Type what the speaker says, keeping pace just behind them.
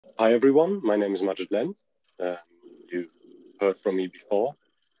Hi everyone, my name is Majid Lenz. You heard from me before.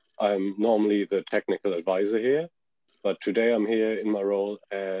 I'm normally the technical advisor here, but today I'm here in my role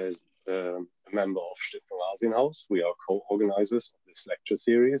as a member of Stiftung Asienhaus. We are co-organizers of this lecture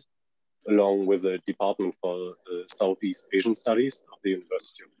series, along with the Department for Southeast Asian Studies of the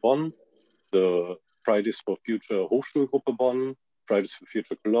University of Bonn, the Fridays for Future Hochschulgruppe Bonn, Fridays for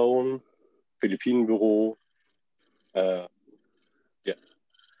Future Cologne, Philippinenbüro.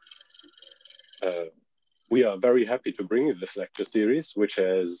 We are very happy to bring you this lecture series, which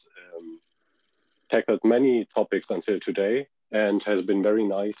has tackled many topics until today and has been very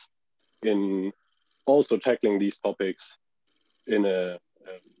nice in also tackling these topics in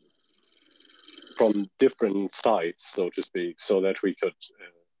from different sides, so to speak, so that we could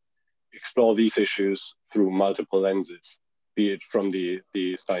explore these issues through multiple lenses, be it from the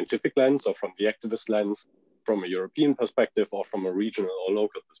scientific lens or from the activist lens, from a European perspective or from a regional or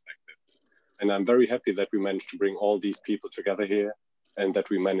local perspective. And I'm very happy that we managed to bring all these people together here and that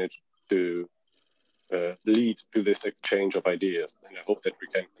we managed to lead to this exchange of ideas. And I hope that we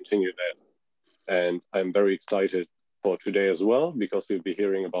can continue that. And I'm very excited for today as well, because we'll be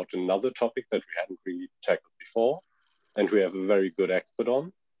hearing about another topic that we hadn't really tackled before. And we have a very good expert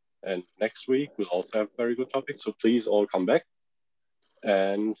on. And next week, we'll also have a very good topic. So please all come back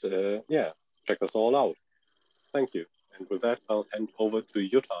and yeah, check us all out. Thank you. And with that, I'll hand over to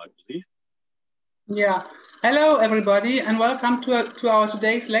Jutta, I believe. Yeah, hello everybody and welcome to our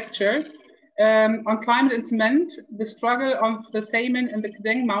today's lecture on climate and cement, the struggle of the Samin in the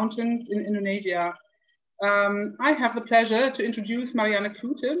Kedeng mountains in Indonesia. I have the pleasure to introduce Mariane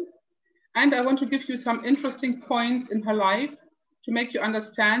Klute, and I want to give you some interesting points in her life to make you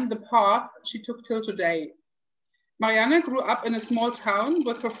understand the path she took till today. Mariane grew up in a small town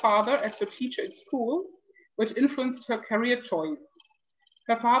with her father as her teacher at school, which influenced her career choice.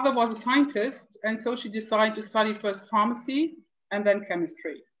 Her father was a scientist, and so she decided to study first pharmacy and then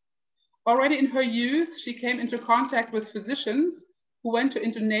chemistry. Already in her youth, she came into contact with physicians who went to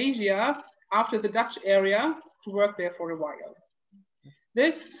Indonesia after the Dutch area to work there for a while.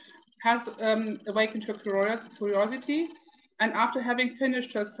 This has awakened her curiosity, and after having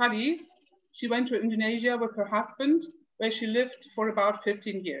finished her studies, she went to Indonesia with her husband, where she lived for about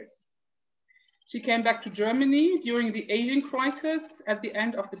 15 years. She came back to Germany during the Asian crisis at the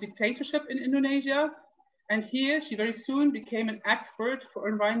end of the dictatorship in Indonesia. And here she very soon became an expert for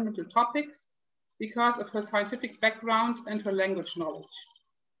environmental topics because of her scientific background and her language knowledge.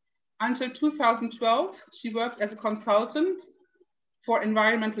 Until 2012, she worked as a consultant for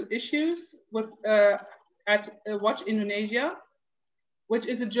environmental issues at Watch Indonesia, which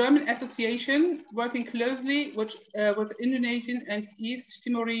is a German association working closely with Indonesian and East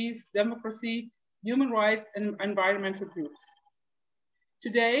Timorese democracy, human rights, and environmental groups.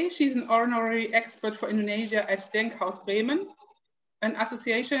 Today, she's an honorary expert for Indonesia at Denkhaus Bremen, an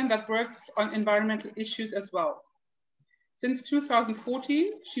association that works on environmental issues as well. Since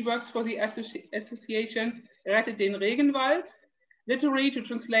 2014, she works for the association Rettet den Regenwald, literally to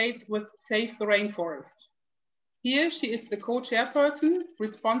translate with Save the Rainforest. Here, she is the co-chairperson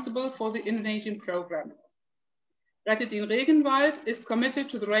responsible for the Indonesian program. Rettet den Regenwald is committed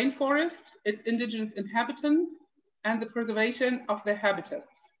to the rainforest, its indigenous inhabitants, and the preservation of their habitats,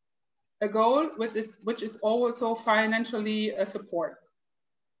 a goal which it also financially supports.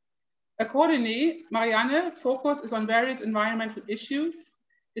 Accordingly, Mariane's focus is on various environmental issues,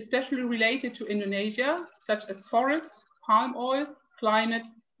 especially related to Indonesia, such as forest, palm oil, climate,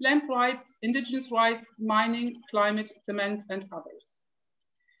 land rights, indigenous rights, mining, climate, cement, and others.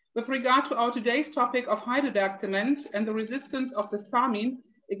 With regard to our today's topic of Heidelberg cement and the resistance of the Samin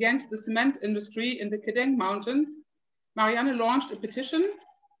against the cement industry in the Kedeng mountains, Mariane launched a petition,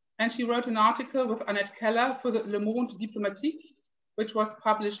 and she wrote an article with Annette Keller for the Le Monde Diplomatique, which was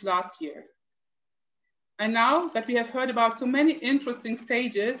published last year. And now that we have heard about so many interesting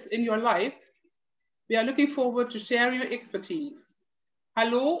stages in your life, we are looking forward to share your expertise.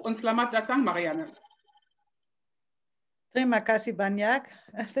 Hallo und selamat datang, Mariane. Terima kasih banyak.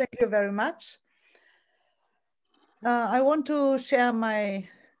 Thank you very much. I want to share my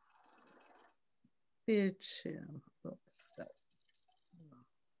picture.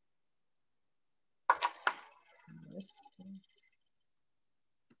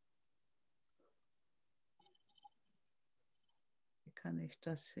 Wie kann ich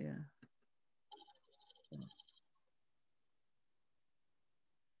das hier?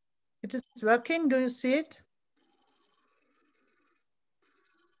 It is working. Do you see it?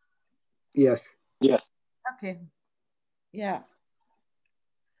 Yes. Yes. Okay. Yeah.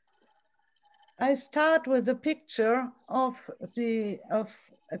 I start with a picture of a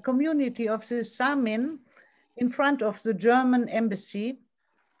community of the Samin in front of the German embassy,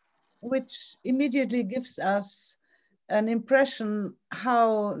 which immediately gives us an impression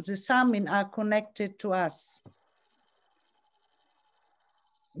how the Samin are connected to us.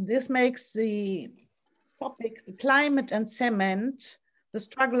 This makes the topic, climate and cement, the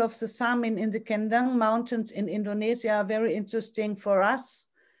struggle of the Samin in the Kedeng mountains in Indonesia, very interesting for us,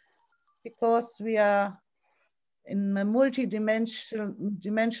 because we are in a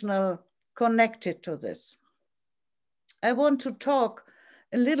multi-dimensional connected to this. I want to talk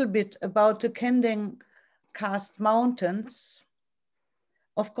a little bit about the Kedeng karst mountains.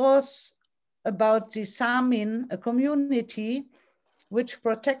 Of course, about the Samin, a community which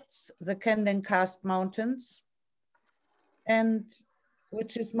protects the Kedeng karst mountains and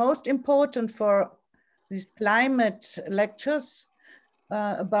which is most important for these climate lectures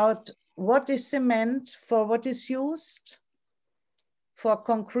about what is cement, for what is used, for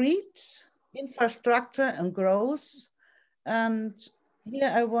concrete, infrastructure and growth. And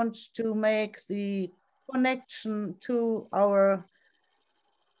here I want to make the connection to our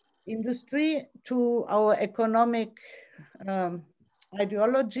industry, to our economic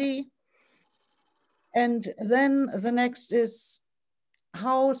ideology. And then the next is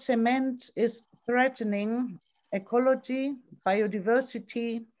how cement is threatening ecology,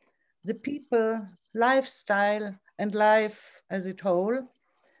 biodiversity, the people, lifestyle, and life as a whole.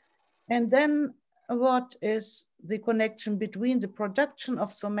 And then what is the connection between the production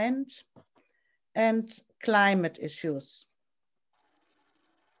of cement and climate issues?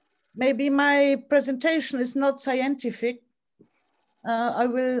 Maybe my presentation is not scientific. I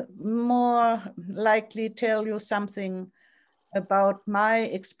will more likely tell you something about my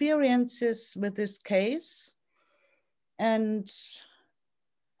experiences with this case. And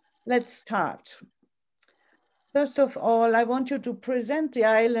let's start. First of all, I want you to present the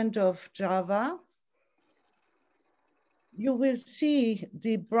island of Java. You will see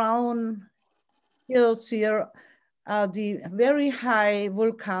the brown hills here are the very high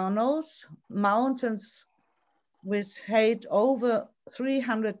volcanoes, mountains with height over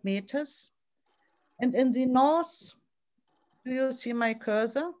 300 meters. And in the north, do you see my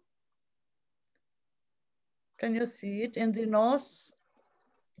cursor? Can you see it? In the north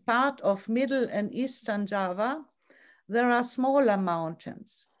part of middle and eastern Java, there are smaller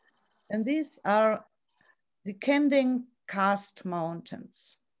mountains. And these are the Kedeng karst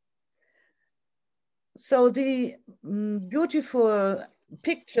mountains. So the beautiful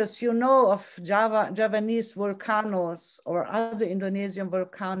pictures you know of Javanese volcanoes or other Indonesian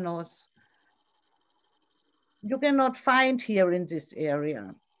volcanoes, you cannot find here in this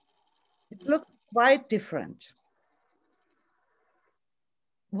area. It looks quite different.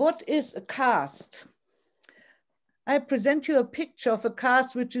 What is a karst? I present you a picture of a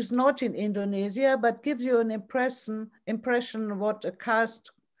karst which is not in Indonesia, but gives you an impression what a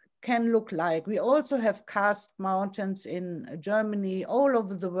karst can look like. We also have karst mountains in Germany, all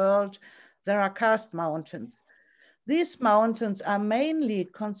over the world, there are karst mountains. These mountains are mainly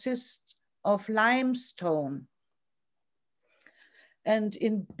consist of limestone.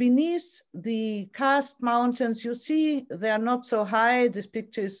 And beneath the karst mountains, you see they are not so high. This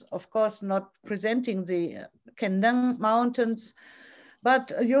picture is, of course, not presenting the Kedeng mountains,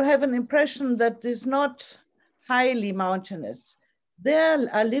 but you have an impression that it's not highly mountainous. There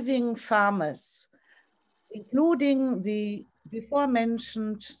are living farmers, including the before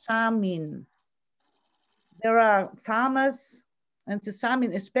mentioned Samin. There are farmers, and the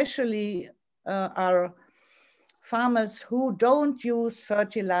Samin especially are farmers who don't use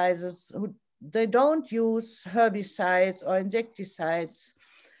fertilizers, they don't use herbicides or insecticides.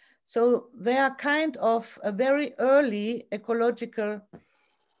 So they are kind of a very early ecological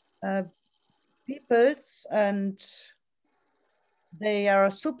peoples, and they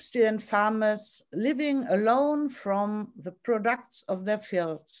are subsistence farmers living alone from the products of their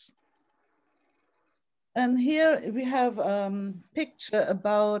fields. And here we have a picture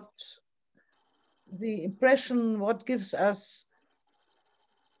about the impression, what gives us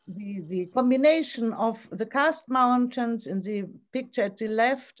the combination of the karst mountains in the picture at the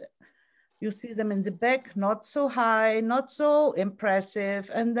left. You see them in the back, not so high, not so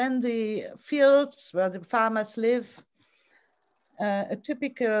impressive. And then the fields where the farmers live. A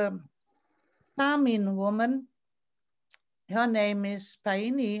typical Samin woman, her name is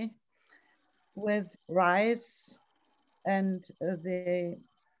Paini, with rice and the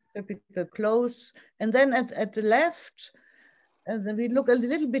typical clothes. And then at the left, then we look a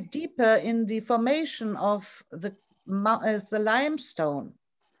little bit deeper in the formation of the limestone.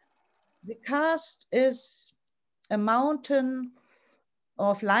 The karst is a mountain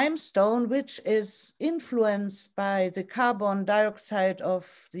of limestone, which is influenced by the carbon dioxide of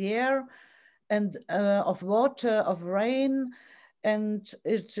the air and of water, of rain, and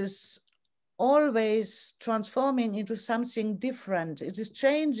it is always transforming into something different. It is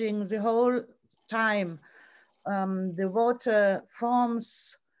changing the whole time. The water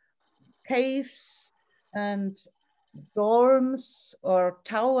forms caves and domes or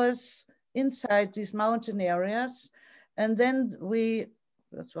towers inside these mountain areas. And then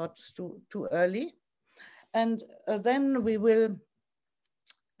that's what's too early. And then we will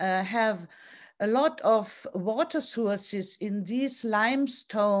have a lot of water sources in these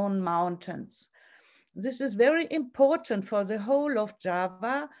limestone mountains. This is very important for the whole of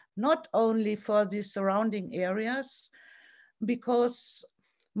Java, not only for the surrounding areas, because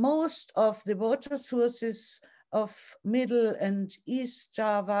most of the water sources of Middle and East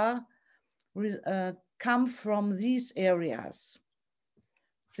Java come from these areas.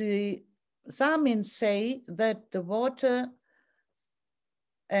 The Samin say that the water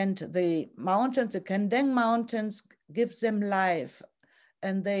and the mountains, the Kedeng mountains, gives them life,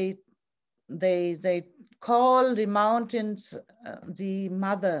 and they call the mountains the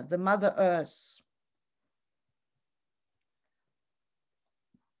mother earth.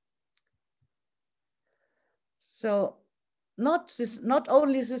 So not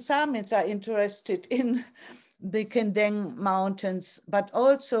only the Samins are interested in the Kedeng mountains, but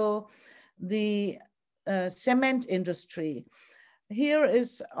also the cement industry. Here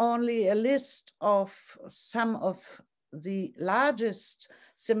is only a list of some of the largest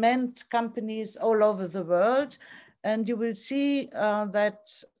cement companies all over the world. And you will see that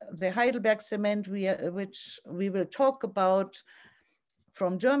the Heidelberg cement, which we will talk about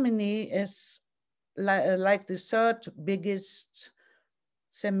from Germany, is like the third biggest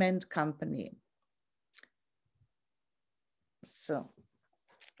cement company. So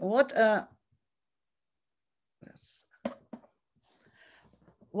what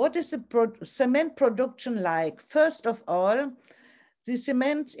is the cement production like? First of all, the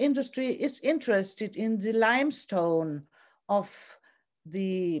cement industry is interested in the limestone of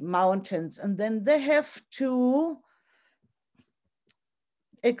the mountains, and then they have to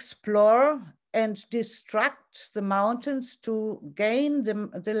explore and destruct the mountains to gain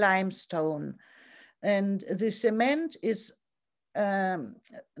the limestone. And the cement is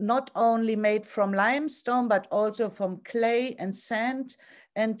not only made from limestone, but also from clay and sand.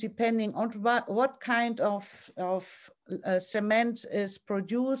 And depending on what kind of cement is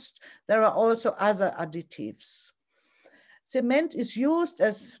produced, there are also other additives. Cement is used,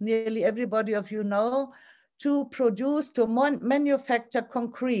 as nearly everybody of you know, to manufacture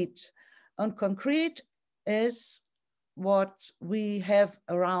concrete. And concrete is what we have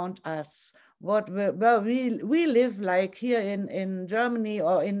around us, where we live, like here in Germany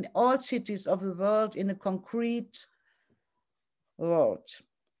or in all cities of the world, in a concrete world.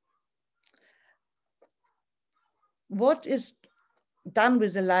 What is done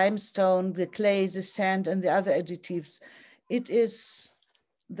with the limestone, the clay, the sand, and the other additives? It is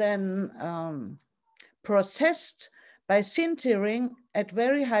then processed by sintering at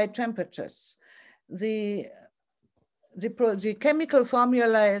very high temperatures. The chemical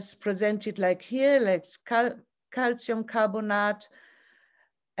formula is presented like here, like calcium carbonate,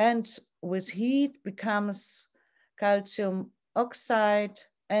 and with heat becomes calcium oxide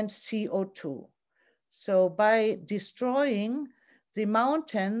and CO2. So by destroying the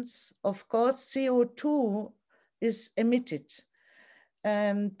mountains, of course, CO2 is emitted.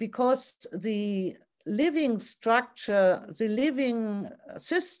 And because the living structure, the living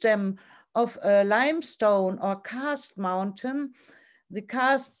system of a limestone or karst mountain, the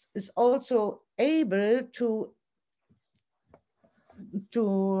karst is also able to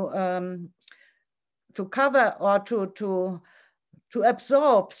cover or to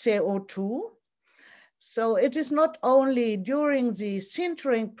absorb CO2. So it is not only during the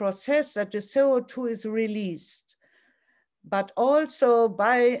sintering process that the CO2 is released, but also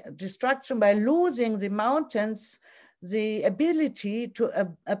by destruction, by losing the mountains, the ability to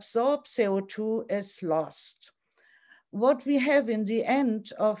absorb CO2 is lost. What we have in the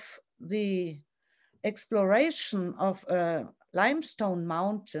end of the exploration of a limestone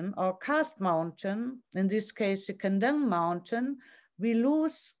mountain or karst mountain, in this case, the Kedeng mountain, we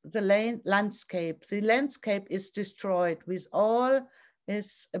lose the landscape. The landscape is destroyed with all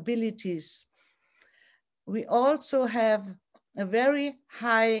its abilities. We also have a very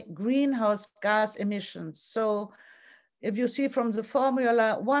high greenhouse gas emissions. So if you see from the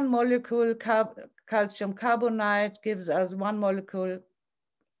formula, one molecule calcium carbonate gives us one molecule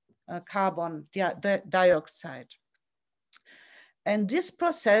carbon dioxide. And this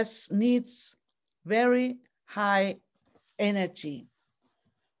process needs very high energy.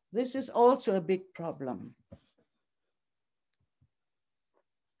 This is also a big problem.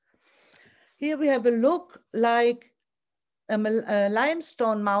 Here we have a look like a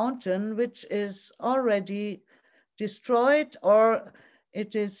limestone mountain, which is already destroyed, or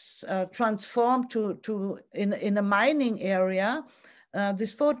it is transformed in a mining area.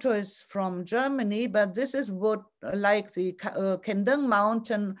 This photo is from Germany, but this is what like the Kedeng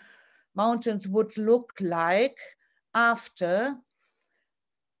mountains would look like after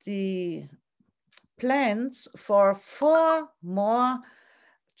the plans for 4 more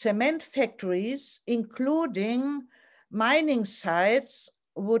cement factories, including mining sites,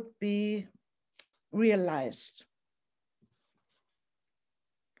 would be realized.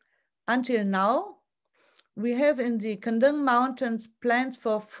 Until now, we have in the Kedeng Mountains plans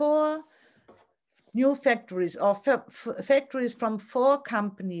for 4 new factories, or factories from 4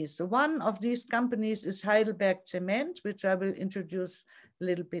 companies. One of these companies is Heidelberg Cement, which I will introduce a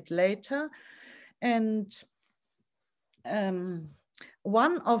little bit later. And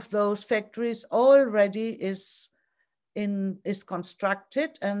one of those factories already is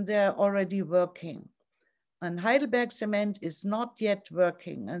constructed, and they're already working. And Heidelberg Cement is not yet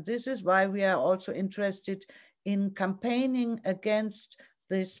working. And this is why we are also interested in campaigning against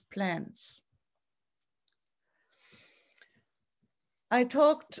these plans. I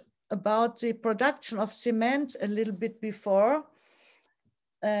talked about the production of cement a little bit before.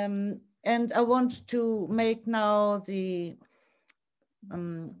 And I want to make now the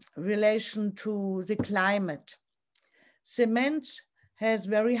relation to the climate. Cement has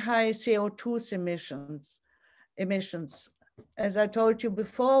very high CO2 emissions. As I told you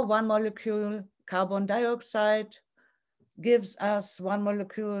before, 1 molecule carbon dioxide gives us 1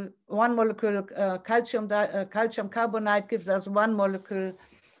 molecule calcium carbonate gives us 1 molecule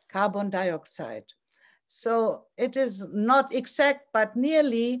carbon dioxide. So it is not exact, but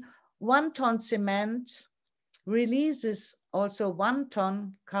nearly 1 ton cement releases also 1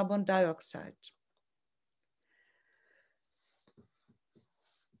 ton carbon dioxide.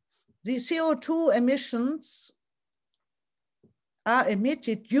 The CO2 emissions are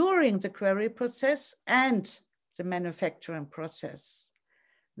emitted during the quarry process and the manufacturing process.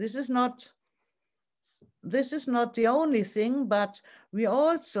 This is not the only thing, but we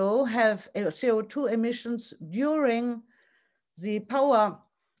also have CO2 emissions during the power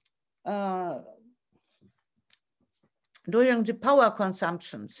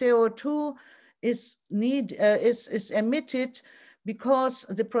consumption. CO2 is emitted because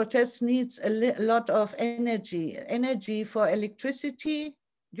the process needs a lot of energy for electricity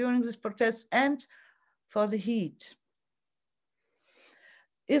during this process and for the heat.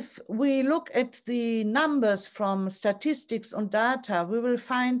 If we look at the numbers from statistics and data, we will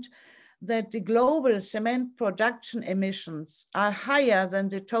find that the global cement production emissions are higher than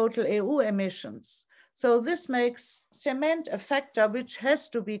the total EU emissions. So this makes cement a factor which has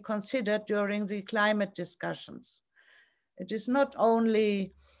to be considered during the climate discussions. It is not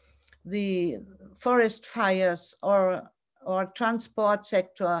only the forest fires or transport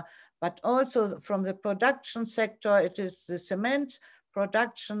sector, but also from the production sector. It is the cement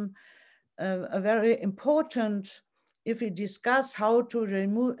production, a very important if we discuss how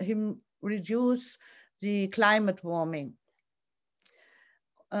to reduce the climate warming.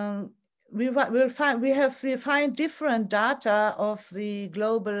 We find different data of the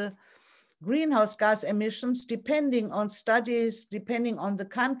global greenhouse gas emissions depending on studies, depending on the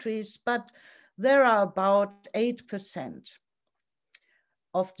countries, but there are about 8%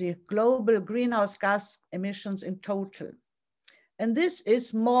 of the global greenhouse gas emissions in total. And this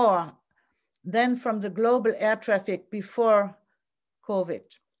is more than from the global air traffic before COVID.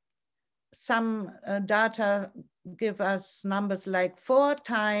 Some data give us numbers like 4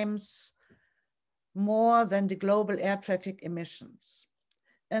 times more than the global air traffic emissions.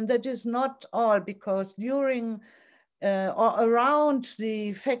 And that is not all, because during or around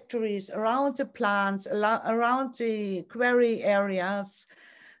the factories, around the plants, around the quarry areas,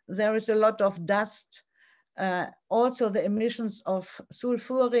 there is a lot of dust. Also the emissions of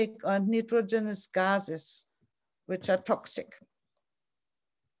sulfuric and nitrogenous gases, which are toxic.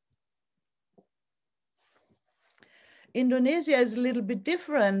 Indonesia is a little bit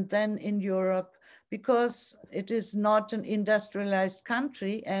different than in Europe because it is not an industrialized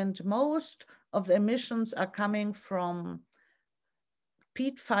country, and most of the emissions are coming from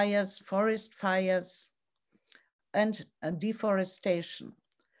peat fires, forest fires, and deforestation.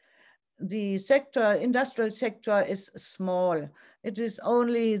 the sector, industrial sector is small. It is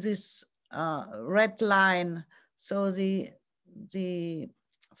only this red line. So the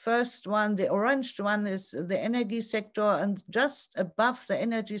first one, the orange one, is the energy sector, and just above the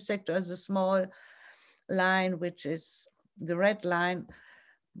energy sector is a small line, which is the red line,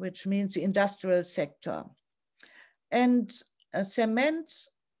 which means the industrial sector. And cement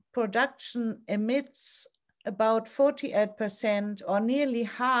production emits about 48% or nearly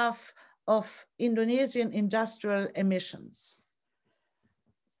half of Indonesian industrial emissions.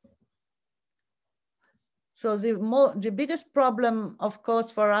 So the biggest problem, of course,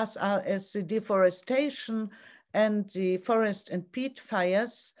 for us is the deforestation and the forest and peat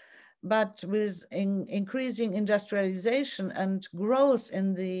fires. But with increasing industrialization and growth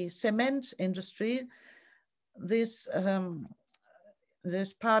in the cement industry, this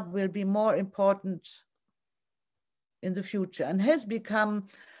part will be more important in the future and has become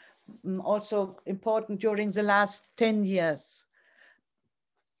also important during the last 10 years.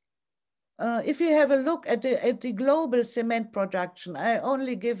 If you have a look at the global cement production, I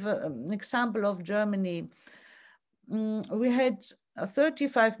only give an example of Germany. We had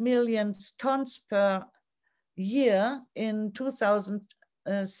 35 million tons per year in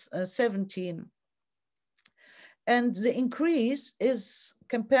 2017. And the increase is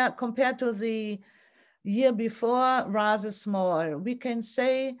compared to the year before rather small. We can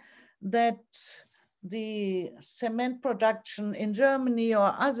say that the cement production in Germany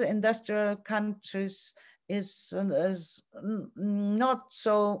or other industrial countries is not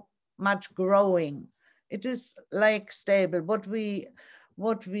so much growing. It is like stable. What we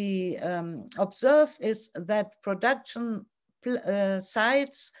observe is that production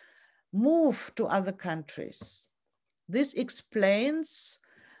sites move to other countries. This explains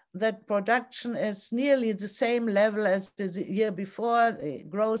that production is nearly the same level as the year before. The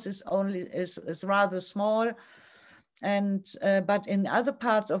growth is rather small, and but in other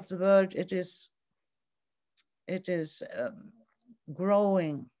parts of the world it is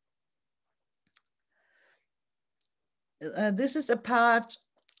growing. This is a part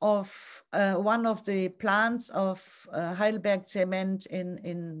of one of the plants of Heidelberg Cement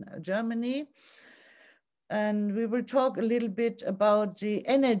in Germany. And we will talk a little bit about the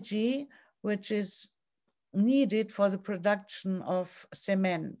energy which is needed for the production of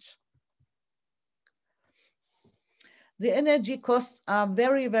cement. The energy costs are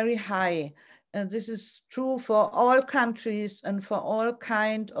very, very high. And this is true for all countries and for all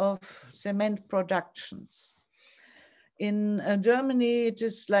kinds of cement productions. In Germany, it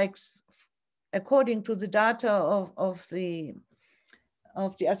is like, according to the data of the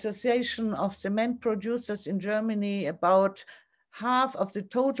Association of Cement Producers in Germany, about half of the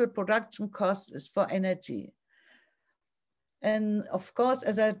total production cost is for energy. And of course,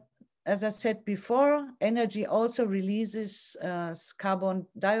 as I said before, energy also releases carbon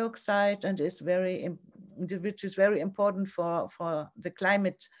dioxide and which is very important for the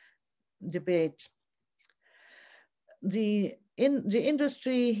climate debate. The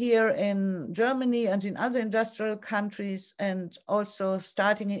industry here in Germany and in other industrial countries, and also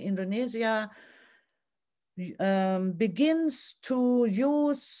starting in Indonesia, begins to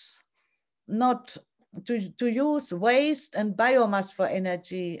use use waste and biomass for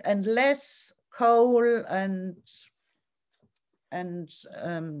energy and less coal and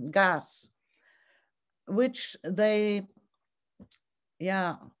gas, which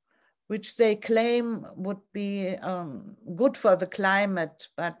they claim would be good for the climate,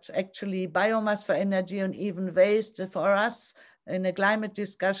 but actually biomass for energy and even waste for us in a climate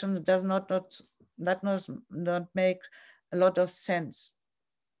discussion does not make a lot of sense.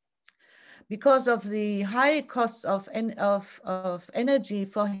 Because of the high costs of energy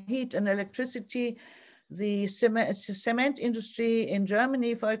for heat and electricity, the cement industry in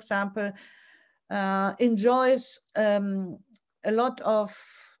Germany, for example, enjoys a lot of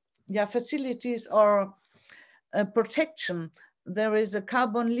facilities or protection. There is a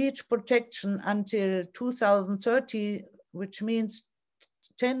carbon leach protection until 2030, which means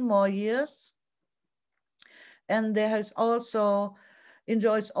 10 more years. And there has also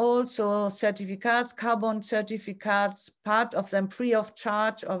enjoys also certificates, carbon certificates, part of them free of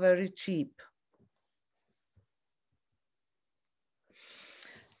charge or very cheap.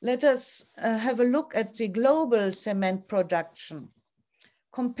 Let us have a look at the global cement production.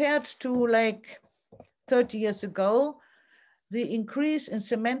 Compared to like 30 years ago, the increase in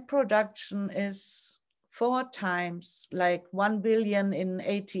cement production is 4 times, like 1 billion in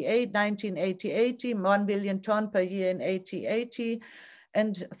 1980, 1 billion ton per year in 80,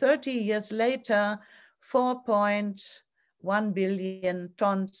 and 30 years later, 4.1 billion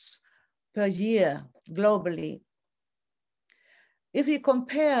tons per year globally. If we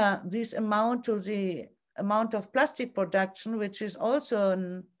compare this amount to the amount of plastic production, which is also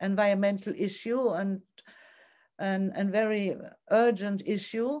an environmental issue and very urgent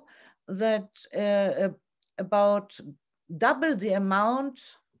issue, that about double the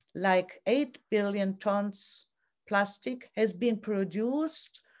amount, like 8 billion tons plastic, has been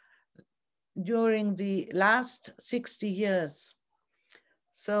produced during the last 60 years.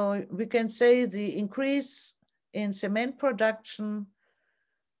 So we can say the increase in cement production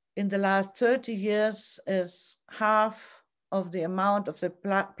in the last 30 years is half of the amount of the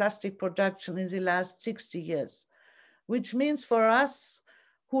plastic production in the last 60 years, which means for us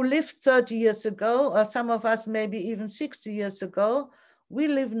who lived 30 years ago, or some of us maybe even 60 years ago, we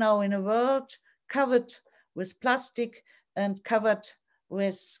live now in a world covered with plastic and covered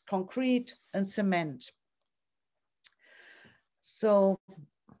with concrete and cement. So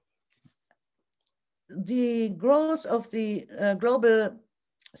the growth of the global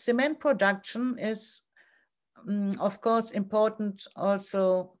cement production is, of course, important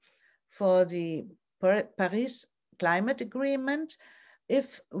also for the Paris Climate Agreement.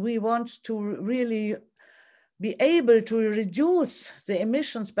 If we want to really be able to reduce the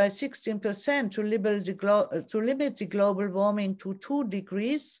emissions by 16% to limit the global warming to 2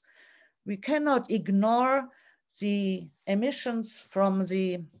 degrees, we cannot ignore the emissions from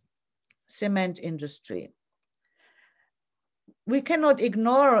the cement industry. We cannot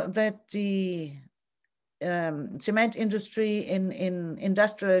ignore that the cement industry in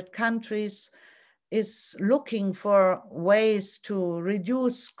industrial countries is looking for ways to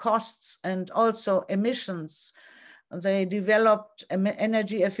reduce costs and also emissions. They developed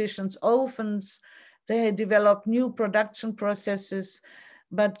energy efficient ovens, they developed new production processes,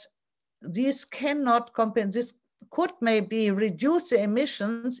 but these cannot compensate. This could maybe reduce the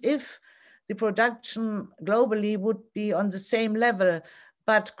emissions if the production globally would be on the same level,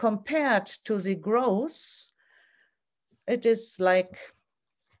 but compared to the growth, it is like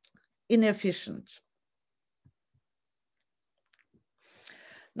inefficient.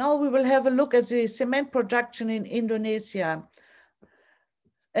 Now we will have a look at the cement production in Indonesia.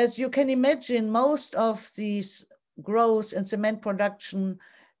 As you can imagine, most of these growth in cement production,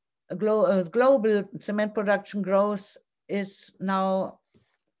 global cement production growth is now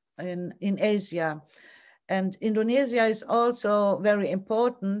in Asia. And Indonesia is also very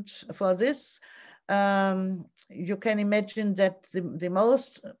important for this. You can imagine that the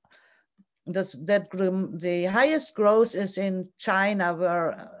highest growth is in China,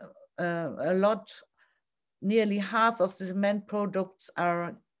 where nearly half of the cement products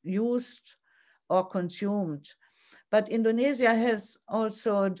are used or consumed. But Indonesia has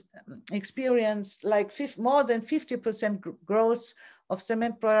also experienced like more than 50% growth of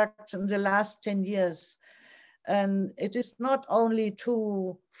cement production in the last 10 years. And it is not only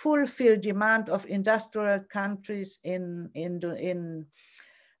to fulfill demand of industrial countries in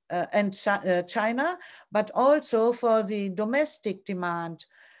China, but also for the domestic demand.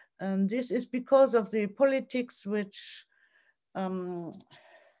 And this is because of the politics which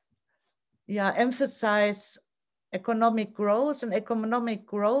emphasize economic growth, and economic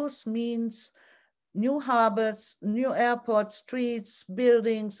growth means new harbors, new airport streets,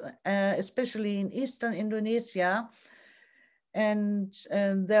 buildings, especially in eastern Indonesia. And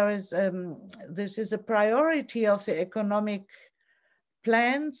this is a priority of the economic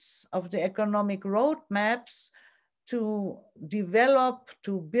plans, of the economic roadmaps, to develop,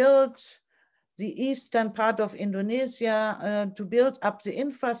 to build the eastern part of Indonesia, to build up the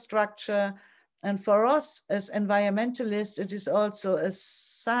infrastructure. And for us as environmentalists, it is also a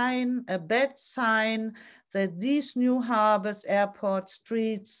sign, a bad sign, that these new harbors, airports,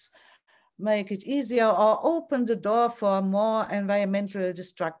 streets make it easier or open the door for more environmental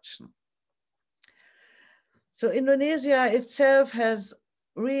destruction. So Indonesia itself has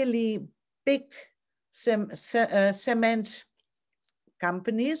really big cement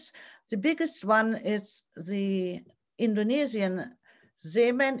companies. The biggest one is the Indonesian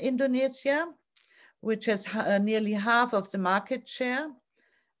Cement Indonesia, which has nearly half of the market share.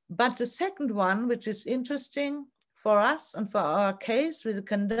 But the second one, which is interesting for us and for our case with the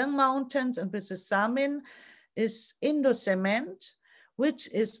Kedeng Mountains and with the Samin, is Indocement, which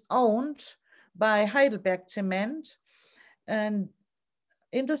is owned by Heidelberg Cement. And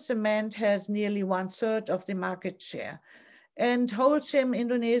Indocement has nearly 1/3 of the market share. And Holcim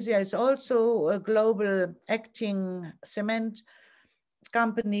Indonesia is also a global acting cement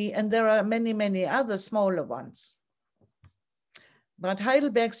company, and there are many, many other smaller ones. But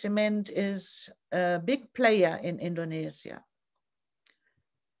Heidelberg Cement is a big player in Indonesia.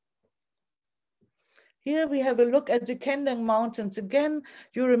 Here we have a look at the Kedeng Mountains. Again,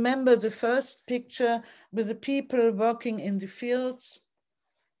 you remember the first picture with the people working in the fields.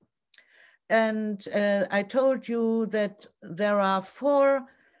 And I told you that there are 4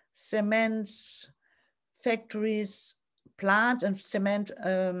 cement factories planned and cement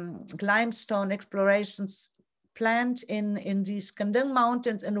limestone explorations planned in these Kedeng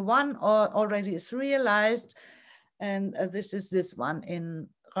Mountains, and one already is realized, and this is this one in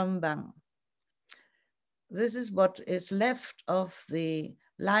Rembang. This is what is left of the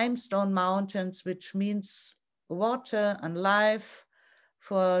limestone mountains, which means water and life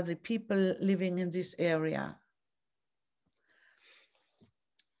for the people living in this area.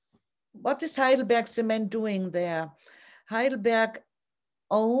 What is Heidelberg Cement doing there? Heidelberg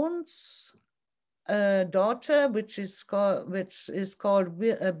owns a daughter which is called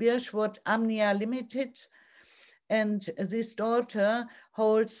Birchwood Amnia Limited, and this daughter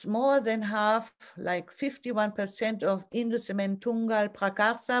holds more than half, like 51% of Indocement Tungal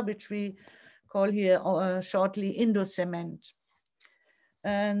Prakarsa, which we call here shortly Indocement.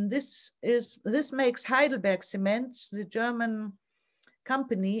 And this makes Heidelberg Cement, the German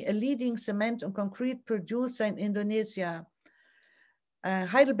company, a leading cement and concrete producer in Indonesia.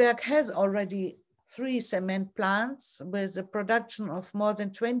 Heidelberg has already 3 cement plants with a production of more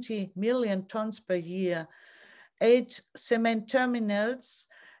than 20 million tons per year, 8 cement terminals,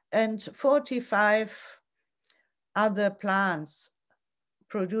 and 45 other plants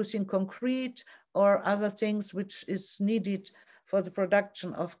producing concrete or other things which is needed for the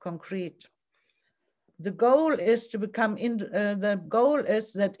production of concrete. The goal is to become, the goal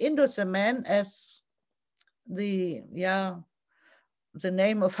is that Indocement, as the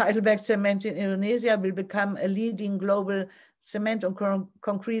name of Heidelberg Cement in Indonesia, will become a leading global cement and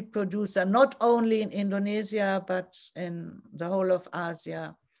concrete producer, not only in Indonesia, but in the whole of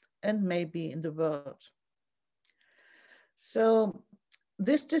Asia and maybe in the world. So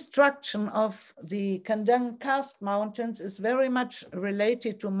this destruction of the Kedeng karst mountains is very much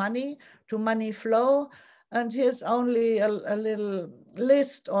related to money flow. And here's only a little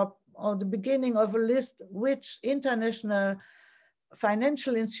list or the beginning of a list which international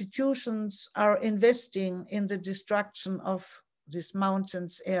financial institutions are investing in the destruction of this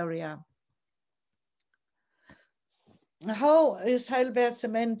mountains area. How is Heidelberg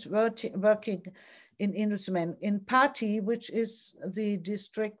Cement working in Indocement? In Pati, which is the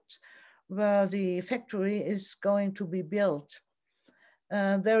district where the factory is going to be built.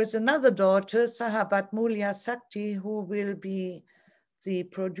 There is another daughter, Sahabat Mulia Sakti, who will be the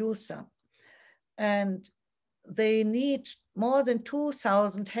producer. And they need more than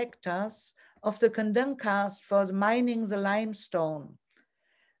 2,000 hectares of the Kedeng karst for mining the limestone.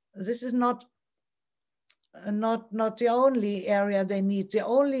 This is not the only area they need. They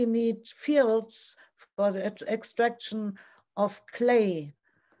only need fields for the extraction of clay.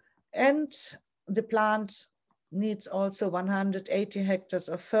 And the plant needs also 180 hectares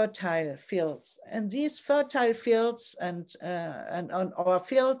of fertile fields. And these fertile fields and on our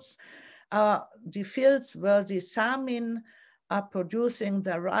fields are the fields where the Samin are producing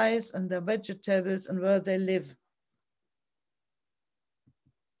their rice and their vegetables and where they live.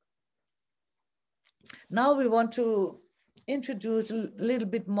 Now we want to introduce a little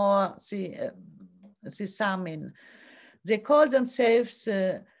bit more the Samin. They call themselves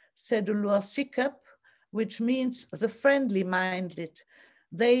Sedulur Sikap, which means the friendly-minded.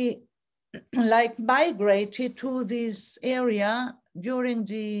 They migrated to this area during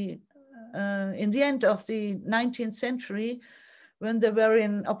in the end of the 19th century, when they were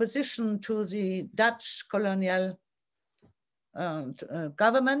in opposition to the Dutch colonial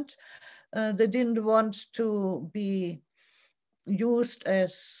government. They didn't want to be used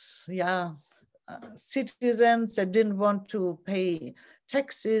as citizens. They didn't want to pay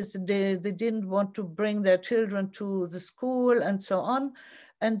taxes. They didn't want to bring their children to the school and so on.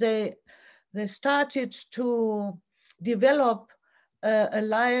 And they started to develop a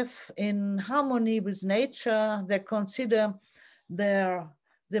life in harmony with nature. They consider the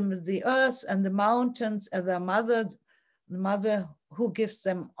earth and the mountains as their mother, the mother who gives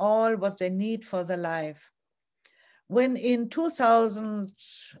them all what they need for their life. When in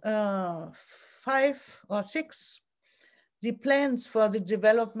 2005 or 6, the plans for the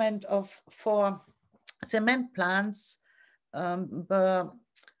development of 4 cement plants were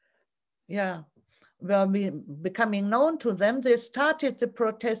becoming known to them, they started the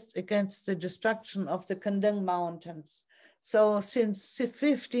protests against the destruction of the Kedeng mountains. So since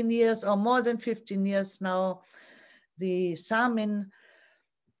 15 years or more than 15 years now, the Samin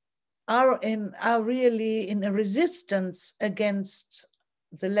are really in a resistance against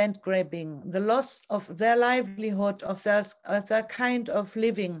the land grabbing, the loss of their livelihood, of their kind of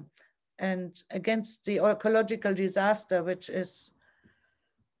living, and against the ecological disaster which is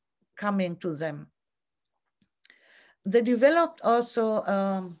coming to them. They developed also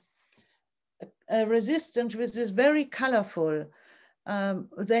a resistance which is very colorful.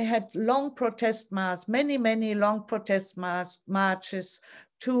 They had long protest marches, many long protest marches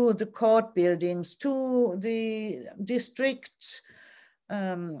to the court buildings, to the district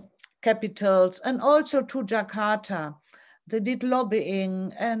capitals, and also to Jakarta. They did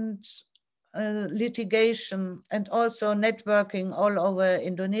lobbying and litigation, and also networking all over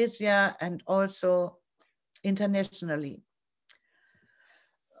Indonesia and also internationally.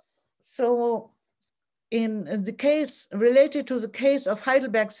 So in the case related to the case of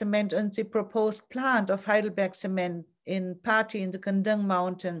Heidelberg Cement and the proposed plant of Heidelberg Cement in Pati in the Kedeng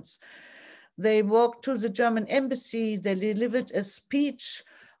Mountains, they walked to the German embassy, they delivered a speech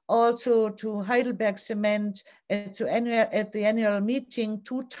also to Heidelberg Cement at the annual meeting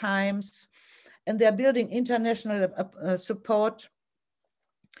 2 times, and they're building international support,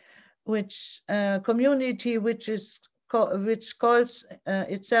 which community which calls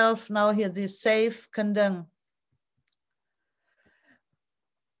itself now here the Safe Kedeng.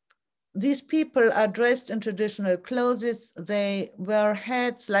 These people are dressed in traditional clothes. They wear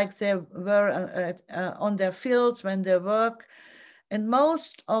hats like they were on their fields when they work. And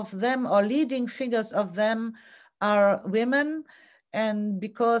most of them, or leading figures of them, are women. And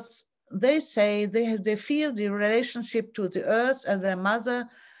because they say they feel the relationship to the earth as their mother,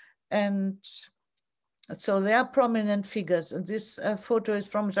 and so they are prominent figures. And this photo is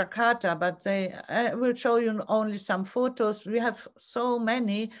from Jakarta, but I will show you only some photos. We have so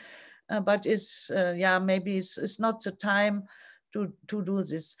many, but it's, yeah, maybe it's not the time to do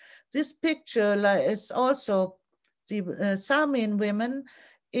this. This picture is also the Samin women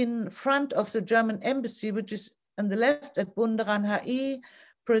in front of the German embassy, which is on the left at Bundaran HI,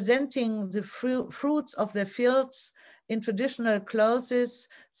 presenting the fruits of their fields in traditional clothes,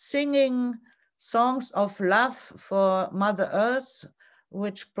 singing songs of love for Mother Earth,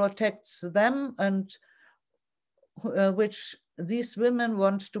 which protects them and which these women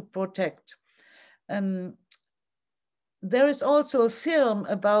want to protect. There is also a film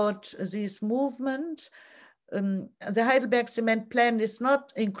about this movement. The Heidelberg Cement plan is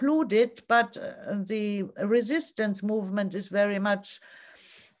not included, but the resistance movement is very much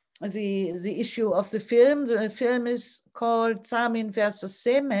the issue of the film. The film is called Samin versus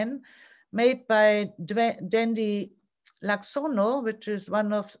Semen, made by Dendi Laksono, which is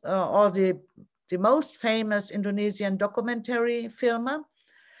one of the most famous Indonesian documentary filmer.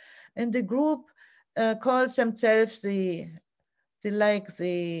 And the group calls themselves the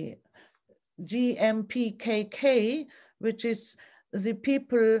GMPKK, which is the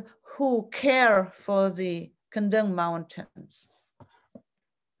people who care for the Kedeng Mountains.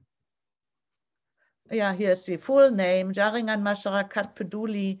 Yeah, here's the full name, Jaringan Masyarakat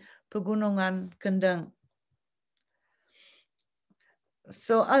Peduli Pegunungan Kedeng.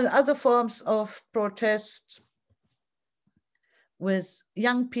 So other forms of protest with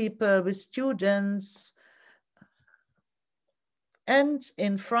young people, with students, and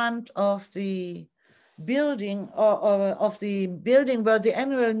in front of the building of the building where the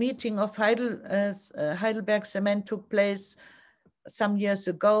annual meeting of Heidelberg Cement took place some years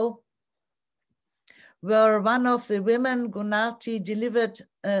ago, where one of the women, Gunarti, delivered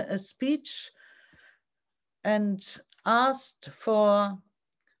a speech and asked for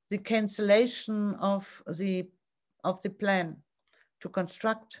the cancellation of the plan to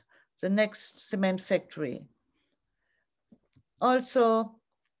construct the next cement factory. Also,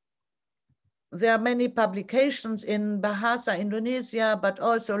 there are many publications in Bahasa Indonesia, but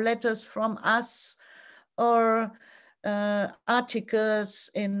also letters from us or articles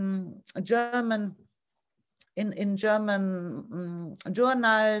in German, in German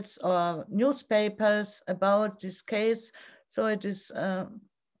journals or newspapers about this case. So it is,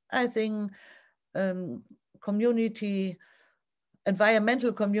 I think,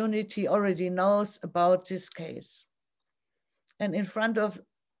 environmental community already knows about this case. And in front of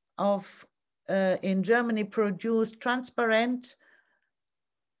in Germany produced Transparent,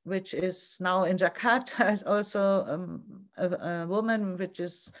 which is now in Jakarta, is also a woman, which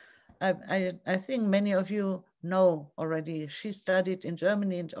is, I think many of you know already. She studied in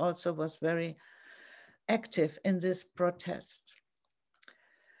Germany and also was very active in this protest.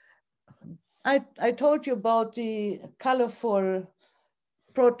 I told you about the colorful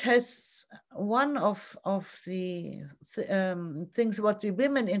protests. One of the things what the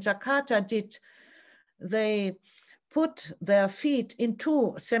women in Jakarta did, they put their feet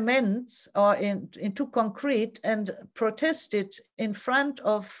into cement or into concrete and protested in front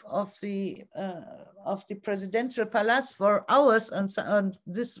of the presidential palace for hours, and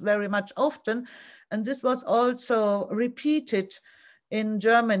this very much often. And this was also repeated in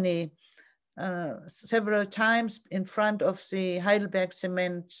Germany several times in front of the Heidelberg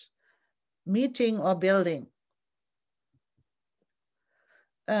Cement meeting or building.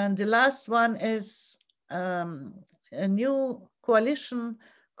 And the last one is a new coalition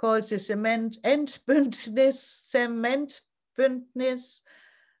called the Cement Bündnis,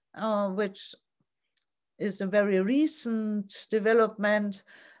 which is a very recent development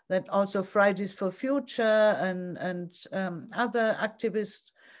that also Fridays for Future and other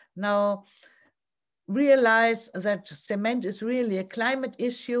activists now realize that cement is really a climate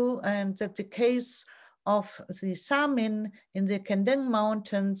issue, and that the case of the Samin in the Kedeng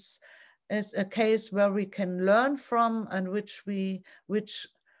Mountains is a case where we can learn from, and which we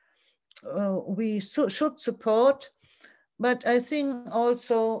should support. But I think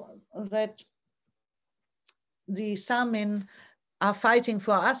also that the Samin are fighting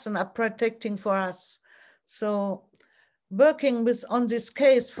for us and are protecting for us. So working on this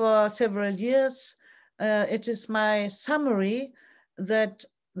case for several years, it is my summary that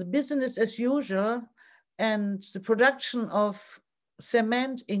the business as usual and the production of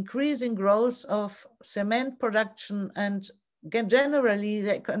cement, increasing growth of cement production, and generally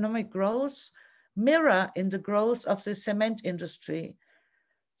the economic growth mirror in the growth of the cement industry.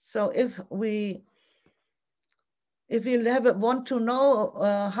 So if we want to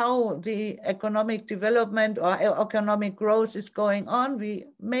know how the economic development or economic growth is going on,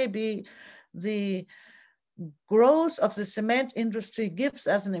 maybe the growth of the cement industry gives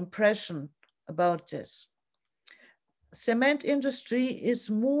us an impression about this. Cement industry is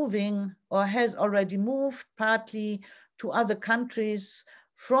moving or has already moved partly to other countries,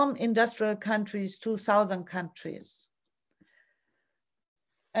 from industrial countries to southern countries.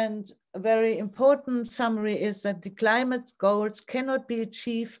 And a very important summary is that the climate goals cannot be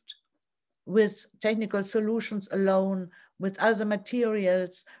achieved with technical solutions alone, with other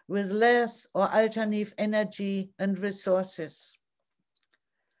materials, with less or alternative energy and resources.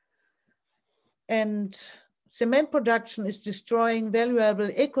 And cement production is destroying valuable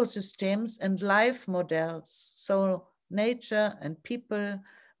ecosystems and life models, so nature and people,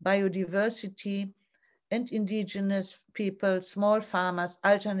 biodiversity, and indigenous people, small farmers,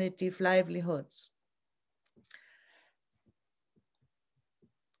 alternative livelihoods.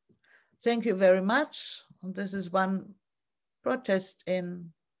 Thank you very much. This is one protest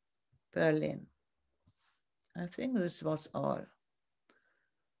in Berlin. I think this was all.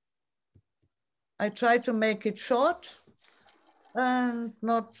 I tried to make it short and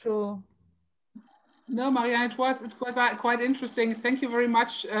not to. No, Marianne, it was quite interesting. Thank you very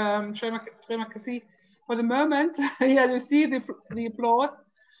much, Tremakasi. For the moment, yeah, you see the applause.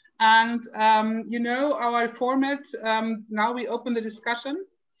 And you know our format. Now we open the discussion.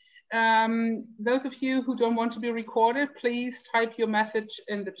 Those of you who don't want to be recorded, please type your message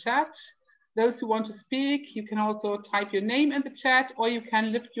in the chat. Those who want to speak, you can also type your name in the chat, or you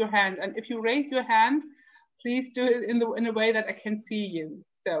can lift your hand. And if you raise your hand, please do it in a way that I can see you.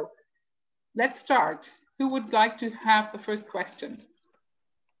 So let's start. Who would like to have the first question?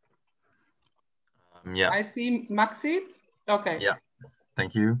 Yeah. I see Maxi. Okay. Yeah,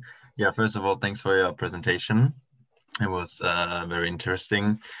 thank you. Yeah, first of all, thanks for your presentation. It was very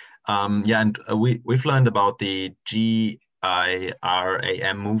interesting. Yeah, and we've learned about the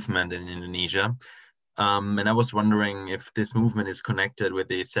GIRAM movement in Indonesia. And I was wondering if this movement is connected with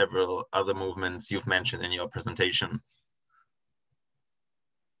the several other movements you've mentioned in your presentation.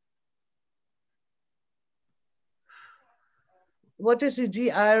 What is the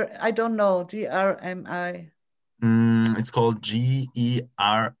GR? I don't know. GRMI. It's called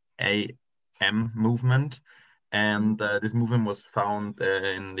GERAM movement. And this movement was found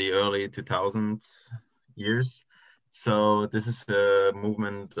in the early 2000s years. So this is a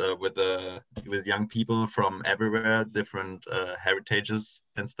movement with young people from everywhere, different heritages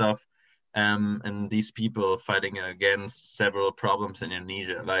and stuff. And these people fighting against several problems in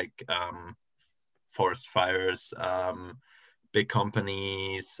Indonesia, like forest fires, big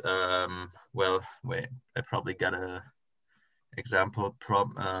companies. Well, wait, I probably got a example.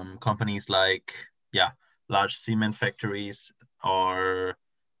 Companies like, yeah, large cement factories, or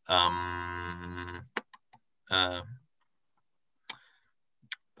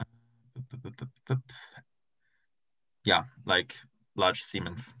yeah, like large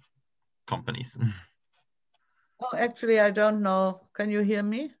cement companies. Oh, actually, I don't know. Can you hear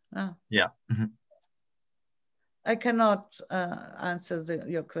me? Yeah. I cannot answer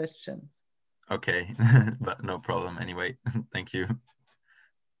your question. Okay, but no problem anyway. Thank you.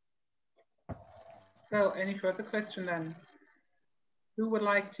 So, any further question then? Who would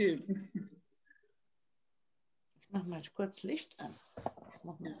like to? Ich mach mal kurz Licht an.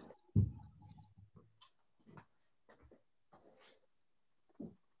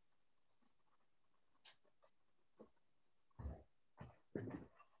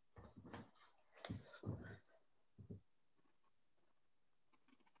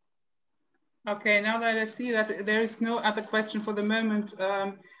 Okay, now that I see that there is no other question for the moment,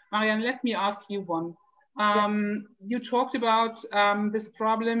 Marianne, let me ask you one. You talked about this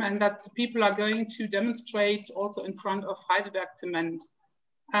problem and that people are going to demonstrate also in front of Heidelberg Cement.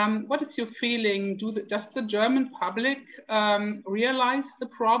 What is your feeling? Does the German public realize the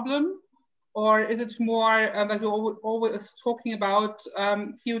problem? Or is it more that we're always talking about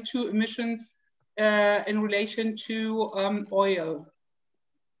CO2 emissions in relation to oil?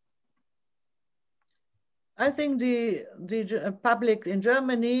 I think the public in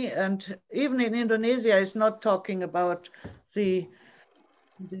Germany and even in Indonesia is not talking about the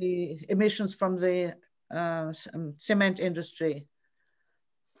emissions from the cement industry.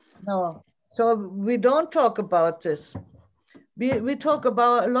 No, so we don't talk about this. We talk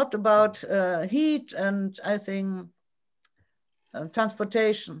about a lot about heat and I think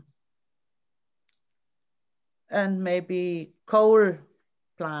transportation and maybe coal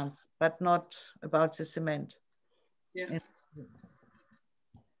plants, but not about the cement. Yeah.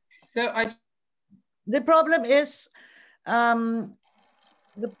 So the problem is, the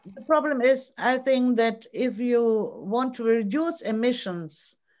problem is, I think that if you want to reduce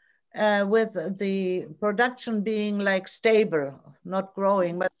emissions with the production being like stable, not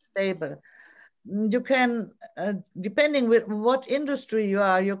growing, but stable, you can, depending with what industry you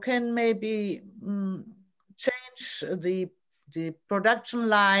are, you can maybe change the production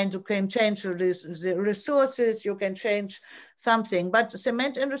lines, you can change the resources, you can change something, but the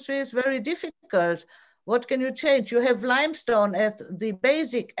cement industry is very difficult. What can you change? You have limestone as the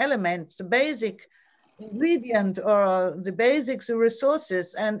basic element, the basic ingredient or the basics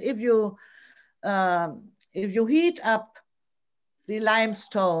resources. And if you heat up the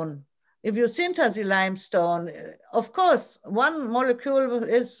limestone, if you synthesize the limestone, of course, one molecule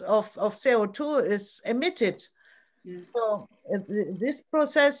is of CO2 is emitted. So this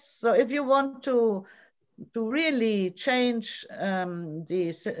process, so if you want to really change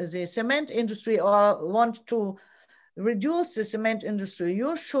the cement industry or want to reduce the cement industry,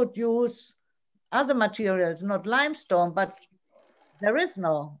 you should use other materials, not limestone, but there is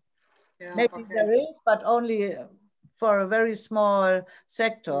no. Yeah, maybe okay. There is, but only for a very small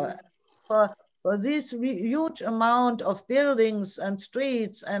sector. For this huge amount of buildings and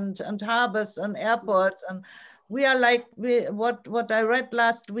streets and harbors and airports, and we are like, what I read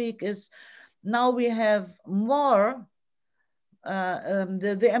last week is now we have more,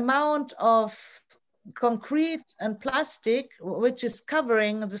 the amount of concrete and plastic which is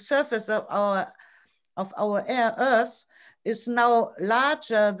covering the surface of our Earth is now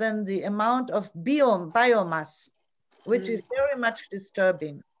larger than the amount of biomass, which is very much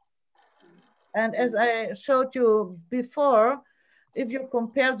disturbing. And as I showed you before, if you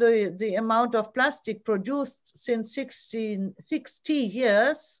compare the amount of plastic produced since 60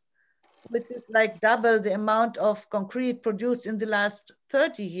 years, which is like double the amount of concrete produced in the last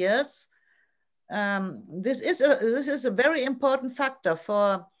 30 years, this is a very important factor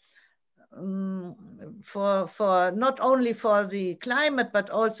for not only for the climate, but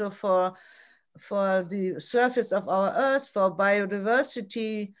also for the surface of our Earth, for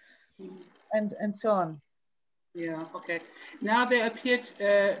biodiversity, and so on. Yeah, okay. Now there appeared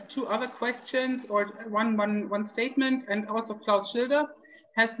two other questions, or one statement, and also Klaus Schilder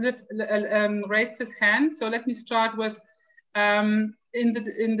has raised his hand. So let me start with, in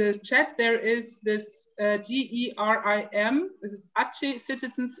the chat there is this GERIM, this is Aceh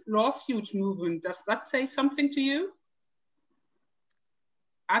Citizens Lawsuit Movement. Does that say something to you?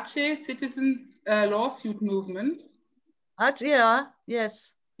 Aceh Citizens Lawsuit Movement. Aceh, yeah,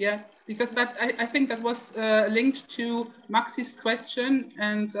 yes. Yeah, because that I think that was linked to Maxi's question,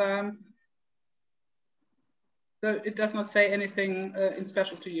 and so it does not say anything in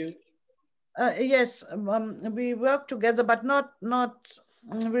special to you. Yes, we work together, but not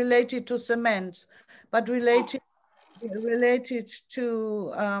related to cement, but related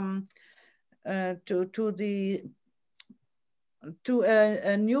to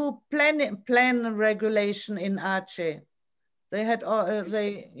a new plan regulation in Aceh. They had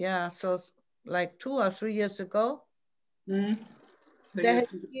so like 2 or 3 years ago. So there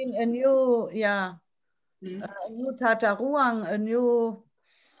has been a new a new Tata Ruang, a new,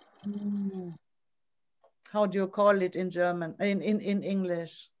 how do you call it in German, in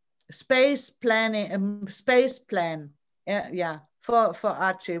English? Space planning, space plan, yeah, for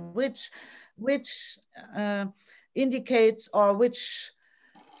Aceh, which indicates, or which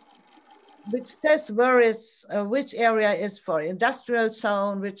says where is which area is for industrial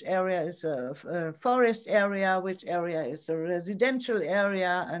zone, which area is a forest area, which area is a residential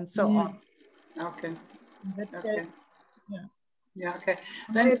area, and so on. Okay. Okay. Yeah. Yeah. Okay.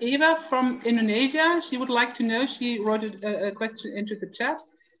 Then Eva from Indonesia, she would like to know. She wrote a question into the chat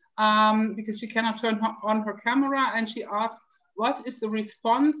because she cannot turn on her camera, and she asked, "What is the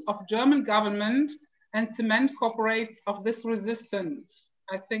response of German government and cement corporates of this resistance?"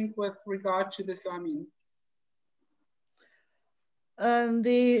 I think with regard to the Samin.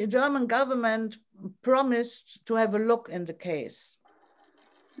 The German government promised to have a look in the case.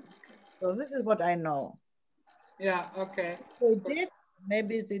 So this is what I know. Yeah, okay. They did,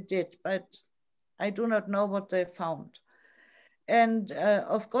 maybe they did, but I do not know what they found. And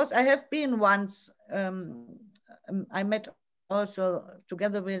of course, I have been once, I met also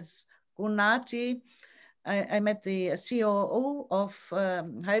together with Gunati, I met the COO of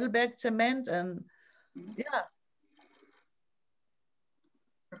Heidelberg Cement, and yeah.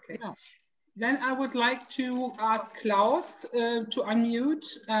 Okay. Yeah. Then I would like to ask Klaus to unmute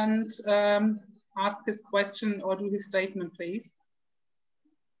and ask his question or do his statement, please.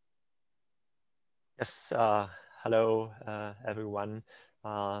 Yes, hello everyone.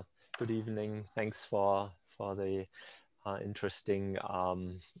 Good evening. Thanks for the interesting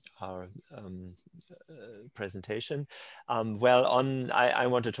presentation. Well, I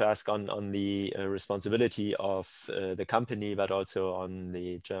wanted to ask on the responsibility of the company, but also on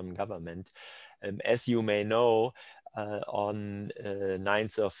the German government. As you may know, on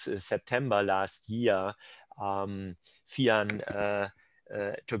 9th of September last year, FIAN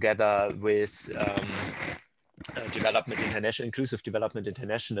together with Development International, Inclusive Development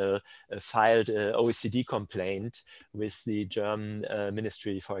International, filed an OECD complaint with the German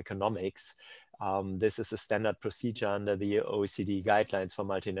Ministry for Economics. This is a standard procedure under the OECD guidelines for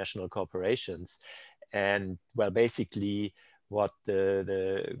multinational corporations. And well, basically what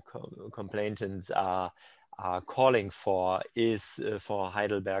the complainants are calling for is for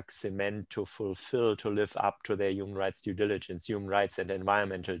Heidelberg Cement to live up to their human rights due diligence, human rights and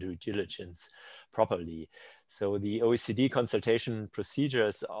environmental due diligence properly. So the OECD consultation procedure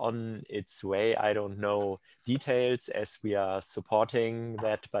is on its way. I don't know details as we are supporting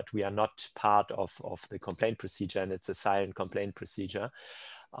that, but we are not part of the complaint procedure, and it's a silent complaint procedure.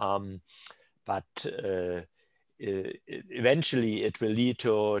 Eventually it will lead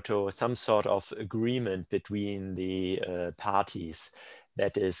to some sort of agreement between the parties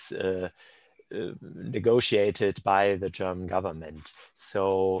that is negotiated by the German government.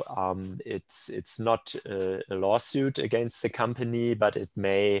 So it's not a lawsuit against the company, but it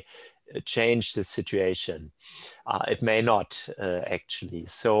may change the situation. It may not actually.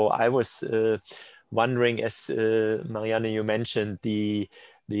 So I was wondering, as Mariane, you mentioned the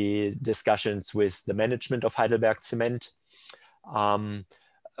discussions with the management of Heidelberg Cement.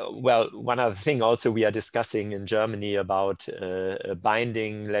 Well, one other thing also we are discussing in Germany about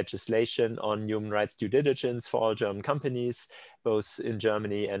binding legislation on human rights due diligence for all German companies, both in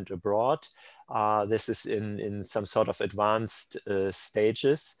Germany and abroad. This is in some sort of advanced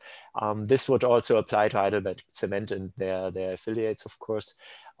stages. This would also apply to Heidelberg Cement and their affiliates, of course,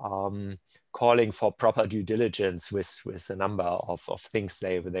 calling for proper due diligence with a number of things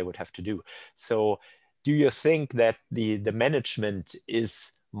they would have to do. So do you think that the management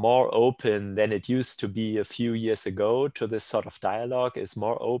is more open than it used to be a few years ago to this sort of dialogue, is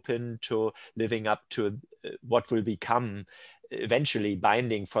more open to living up to what will become eventually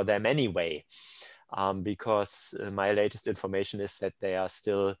binding for them anyway? Because my latest information is that they are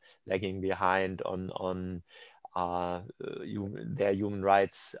still lagging behind on their human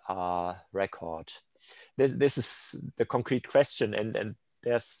rights record. This is the concrete question, and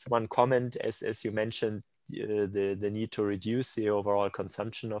there's one comment, as you mentioned, the need to reduce the overall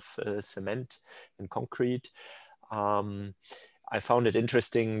consumption of cement and concrete. I found it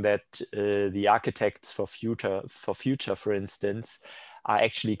interesting that the architects for future, for instance, are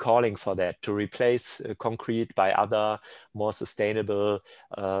actually calling for that, to replace concrete by other more sustainable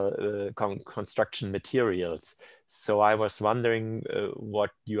construction materials. So I was wondering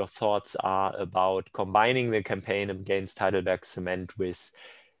what your thoughts are about combining the campaign against Heidelberg Cement with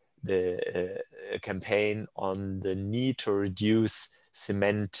the campaign on the need to reduce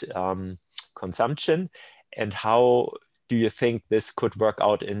cement consumption, and how do you think this could work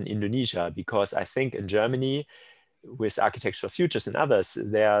out in Indonesia? Because I think in Germany, with Architects for Futures and others,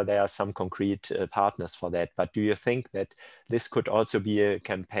 there are some concrete partners for that. But do you think that this could also be a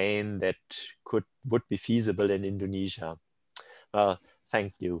campaign that would be feasible in Indonesia? Well,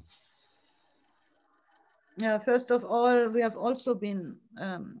 thank you. Yeah, first of all, we have also been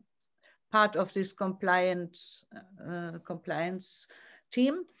part of this compliance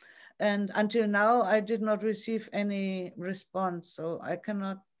team. And until now, I did not receive any response. So I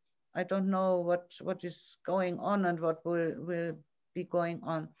don't know what is going on and what will be going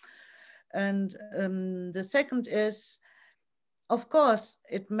on. And the second is, of course,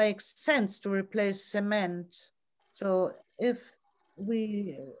 it makes sense to replace cement. So if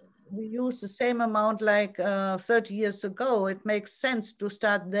we use the same amount like 30 years ago, it makes sense to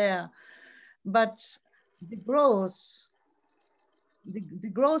start there. But the growth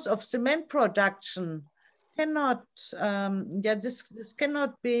of cement production cannot, this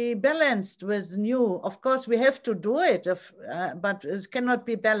cannot be balanced with new. Of course, we have to do it, but it cannot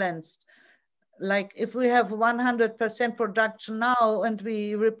be balanced. Like if we have 100% production now and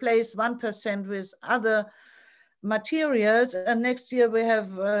we replace 1% with other materials, and next year we have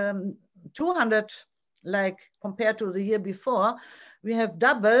 200, like compared to the year before, we have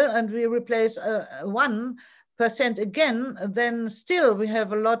double and we replace 1% again, then still we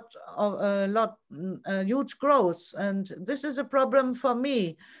have a huge growth. And this is a problem for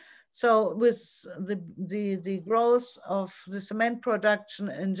me. So with the growth of the cement production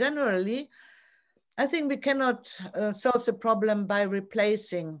in generally, I think we cannot solve the problem by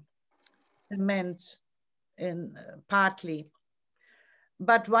replacing cement partly.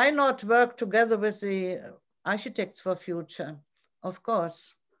 But why not work together with the Architects for Future? Of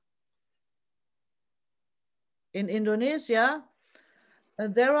course. In Indonesia,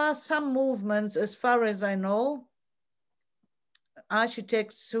 there are some movements, as far as I know,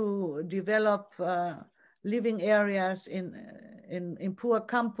 architects who develop living areas in poor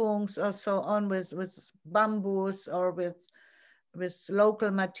kampungs or so on with bamboos or with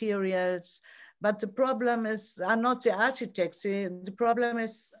local materials. But the problem are not the architects. The problem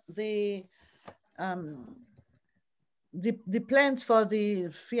is the plans for the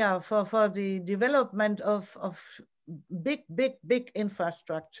development of big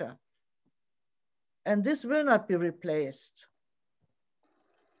infrastructure, and this will not be replaced.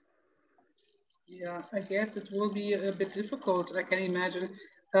 Yeah, I guess it will be a bit difficult, I can imagine,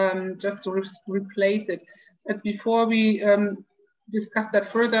 just to replace it. But before we discuss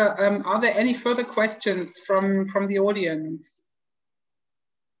that further, are there any further questions from the audience?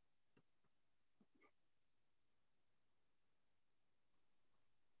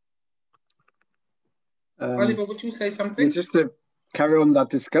 Oliver, would you say something? Just to carry on that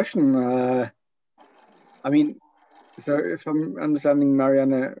discussion, I mean, so if I'm understanding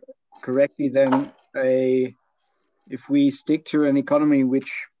Mariane correctly, then if we stick to an economy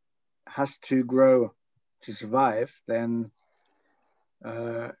which has to grow to survive, then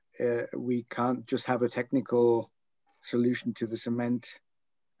we can't just have a technical solution to the cement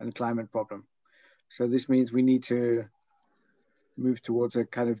and climate problem. So this means we need to move towards a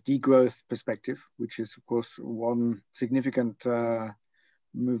kind of degrowth perspective, which is of course one significant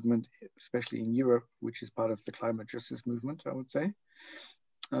movement, especially in Europe, which is part of the climate justice movement, I would say.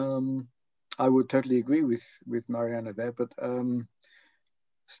 I would totally agree with Mariane there, but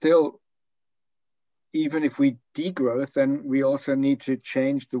still, even if we degrowth, then we also need to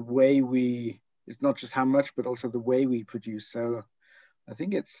change the way it's not just how much, but also the way we produce. So I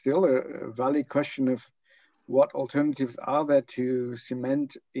think it's still a valid question of what alternatives are there to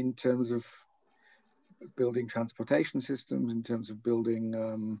cement in terms of building transportation systems, in terms of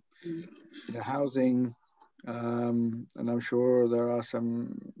building housing, and I'm sure there are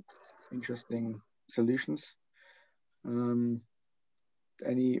some interesting solutions.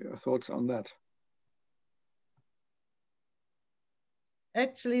 Any thoughts on that?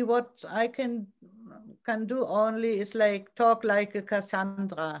 Actually, what I can do only is like talk like a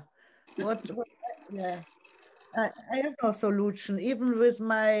Cassandra. Yeah, I have no solution, even with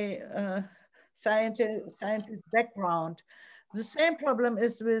my scientist background. The same problem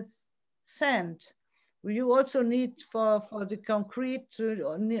is with sand. You also need for the concrete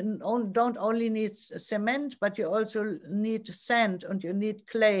don't only need cement, but you also need sand and you need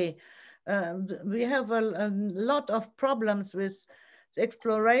clay. We have a lot of problems with the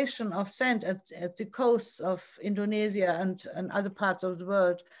exploration of sand at the coasts of Indonesia and other parts of the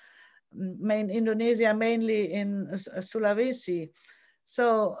world. Indonesia mainly in Sulawesi.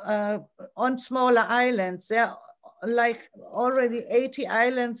 So on smaller islands, there like already 80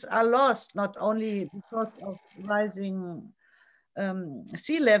 islands are lost, not only because of rising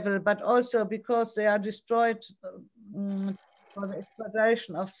sea level, but also because they are destroyed for the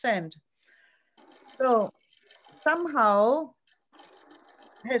exploitation of sand. So somehow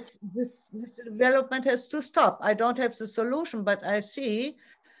this development has to stop. I don't have the solution, but I see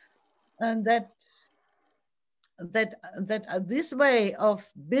that this way of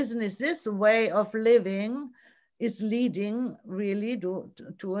business, this way of living is leading really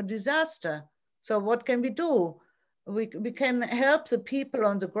to a disaster. So what can we do? We can help the people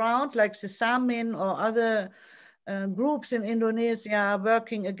on the ground, like the Samin or other groups in Indonesia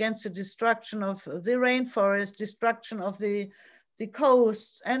working against the destruction of the rainforest, destruction of the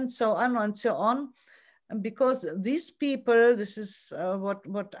coasts, and so on and so on. And because these people, this is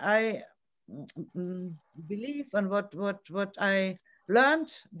what I believe and what I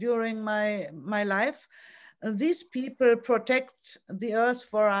learned during my life, these people protect the earth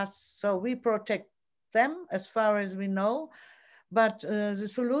for us, so we protect them as far as we know. But the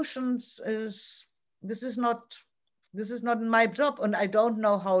solutions this is not my job, and I don't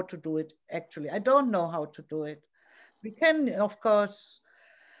know how to do it. Actually, I don't know how to do it. We can, of course,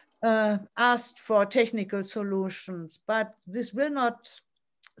 ask for technical solutions, but this will not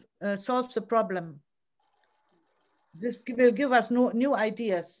solve the problem. This will give us new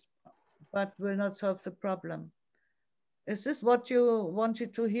ideas, but will not solve the problem. Is this what you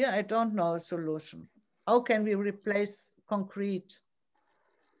wanted to hear? I don't know a solution. How can we replace concrete?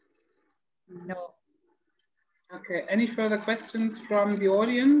 No. Okay, any further questions from the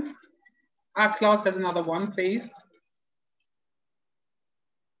audience? Klaus has another one, please.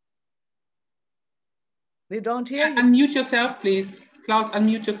 We don't hear you. Unmute yourself, please. Klaus,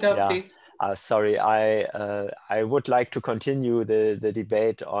 unmute yourself, please. Sorry, I would like to continue the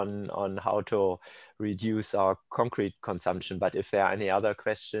debate on how to reduce our concrete consumption, but if there are any other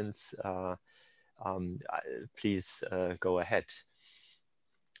questions, please go ahead.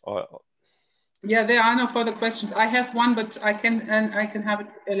 Yeah, there are no further questions. I have one, but I can have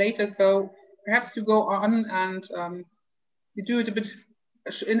it later. So perhaps you go on and you do it a bit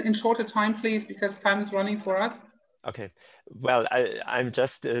in shorter time, please, because time is running for us. Okay, well, I'm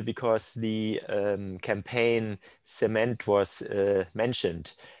just because the campaign cement was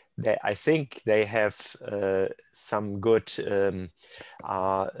mentioned. I think they have some good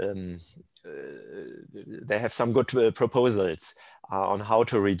proposals on how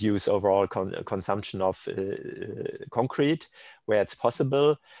to reduce overall consumption of concrete where it's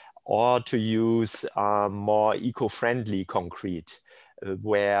possible, or to use more eco-friendly concrete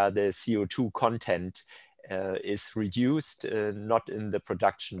where the CO2 content is reduced, not in the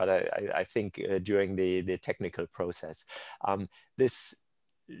production, but I think during the technical process. This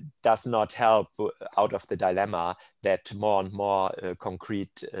does not help out of the dilemma that more and more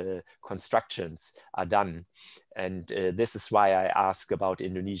concrete constructions are done. And this is why I ask about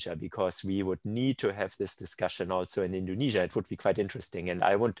Indonesia, because we would need to have this discussion also in Indonesia. It would be quite interesting. And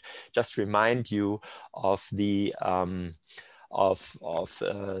I would just remind you of the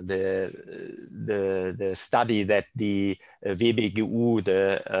the study that the WBGU,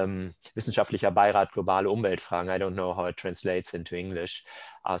 the Wissenschaftlicher Beirat Globale Umweltfragen, I don't know how it translates into English,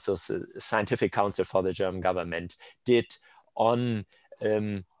 so Scientific Council for the German government, did on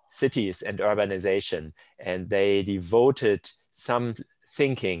cities and urbanization, and they devoted some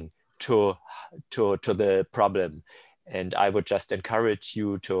thinking to the problem. And I would just encourage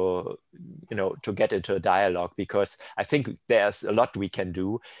you to, to get into a dialogue, because I think there's a lot we can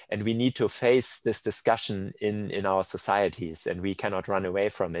do, and we need to face this discussion in our societies, and we cannot run away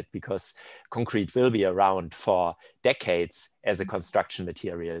from it, because concrete will be around for decades as a construction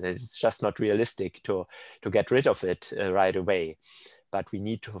material. It's just not realistic to get rid of it right away, but we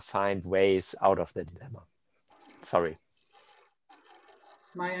need to find ways out of the dilemma. Sorry.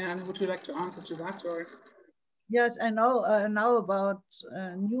 Mariane, would you like to answer to that, or? Yes, I know now about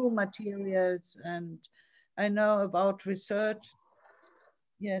new materials, and I know about research.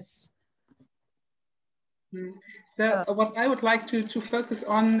 Yes. So what I would like to focus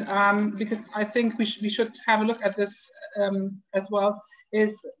on, because I think we should have a look at this as well,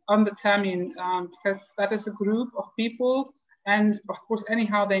 is on the Samin, because that is a group of people, and of course,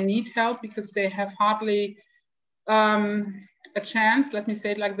 anyhow, they need help because they have hardly a chance, let me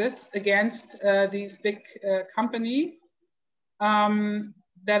say it like this, against these big companies.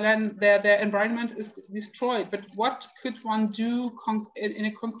 Their environment is destroyed. But what could one do in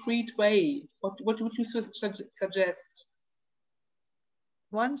a concrete way? What would you suggest?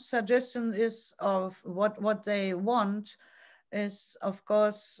 One suggestion is of what they want is, of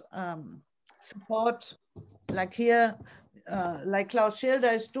course, support, like here, like Klaus Schilder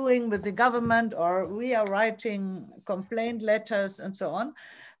is doing with the government, or we are writing complaint letters and so on.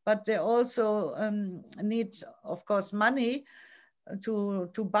 But they also need, of course, money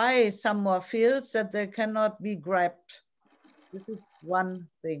to buy some more fields that they cannot be grabbed. This is one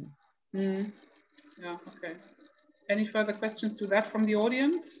thing. Mm. Yeah, okay. Any further questions to that from the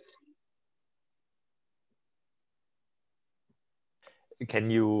audience? Can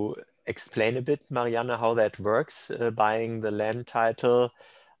you explain a bit, Marianne, how that works, buying the land title,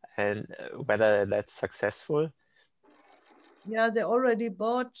 and whether that's successful? Yeah, they already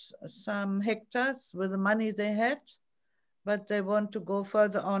bought some hectares with the money they had, but they want to go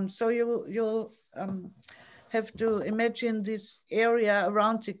further on. So you have to imagine this area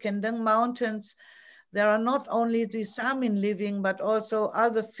around the Kedeng Mountains. There are not only the Samin living, but also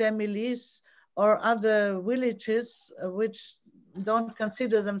other families or other villages which don't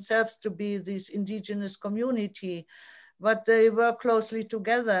consider themselves to be this indigenous community, but they work closely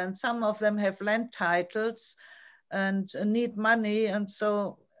together, and some of them have land titles and need money, and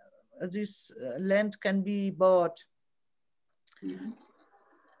so this land can be bought. Mm-hmm.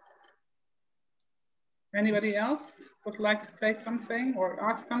 Anybody else would like to say something or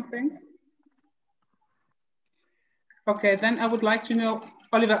ask something? Okay, then I would like to know,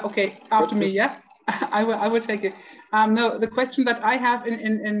 Oliver, okay, after me, yeah? I will take it. No, the question that I have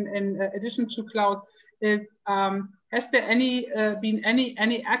in addition to Klaus is, has there been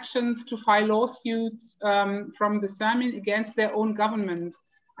any actions to file lawsuits from the Samin against their own government?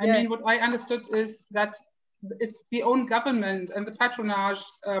 I mean, what I understood is that it's the own government and the patronage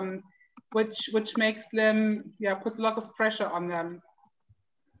which makes them, puts a lot of pressure on them.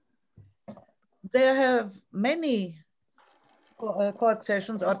 They have many court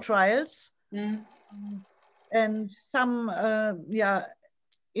sessions or trials, and some,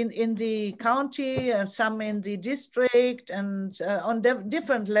 in the county, and some in the district, and on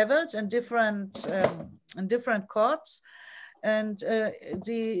different levels and different courts. And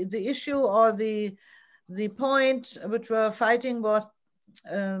the issue or the point which we're fighting was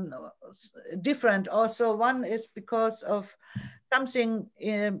different. Also, one is because of something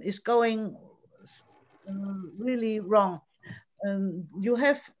is going really wrong. You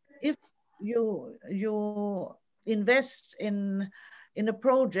have, if you invest in a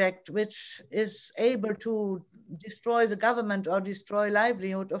project which is able to destroy the government or destroy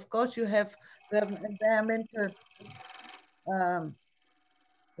livelihood, of course you have an environmental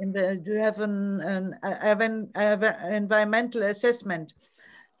you have an environmental assessment,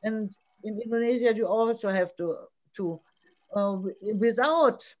 and in Indonesia you also have to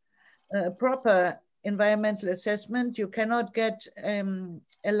without proper environmental assessment, you cannot get a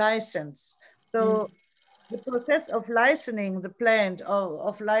license. So the process of licensing the plant,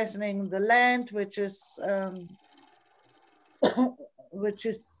 of licensing the land, which is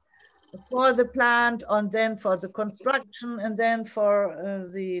for the plant, and then for the construction, and then for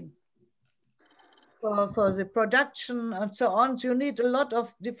the production, and so on. So you need a lot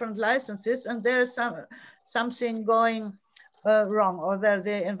of different licenses, and there is something going wrong, or that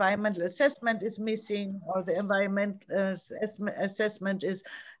the environmental assessment is missing, or the environmental assessment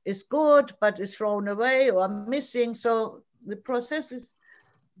is good but is thrown away or missing. So the processes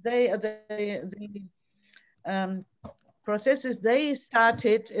processes they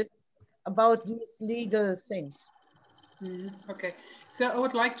started about these legal things. Okay, so I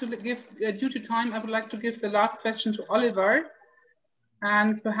would like to give, due to time, I would like to give the last question to Oliver,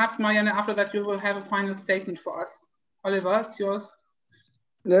 and perhaps Marianne, after that you will have a final statement for us. Oliver, it's yours.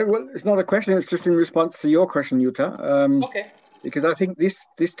 No, well, it's not a question, it's just in response to your question, Jutta. Okay. Because I think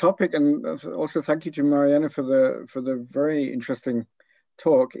this topic, and also thank you to Marianne for the very interesting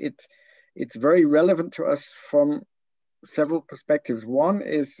talk, it's very relevant to us from several perspectives. One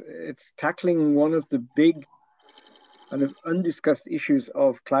is it's tackling one of the big kind of undiscussed issues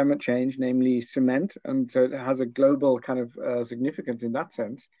of climate change, namely cement, and so it has a global kind of significance in that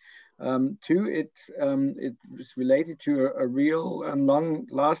sense. Two, it's related to a real and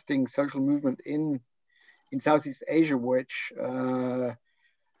long-lasting social movement in Southeast Asia, which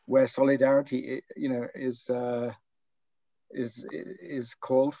where solidarity, is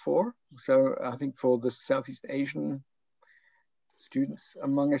called for. So I think for the Southeast Asian students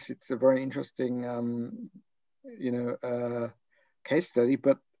among us, it's a very interesting, case study.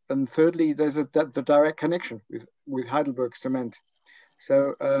 And thirdly, there's the direct connection with Heidelberg Cement.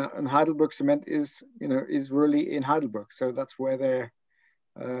 So and Heidelberg Cement is really in Heidelberg, so that's where their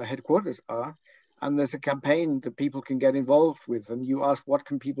headquarters are. And there's a campaign that people can get involved with. And you asked, what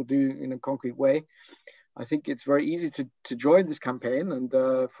can people do in a concrete way? I think it's very easy to join this campaign, and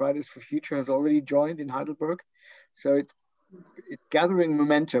Fridays for Future has already joined in Heidelberg. So it's gathering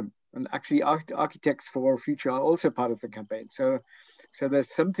momentum, and actually Architects for Future are also part of the campaign. So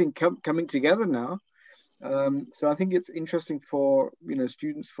there's something coming together now. So I think it's interesting for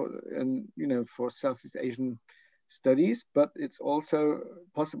students for Southeast Asian studies, but it's also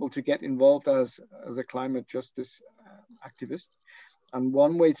possible to get involved as a climate justice activist. And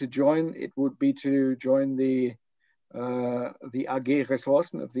one way to join it would be to join the AG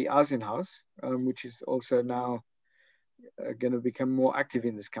Ressourcen of the Asienhaus, which is also now going to become more active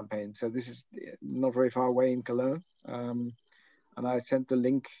in this campaign. So this is not very far away in Cologne. And I sent the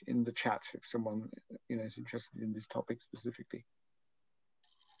link in the chat if someone is interested in this topic specifically.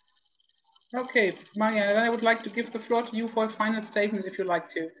 Okay, Mariane, then I would like to give the floor to you for a final statement if you'd like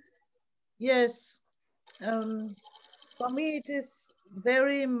to. Yes, for me it is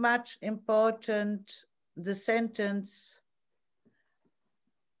very much important, the sentence,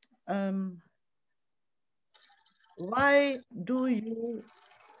 why do you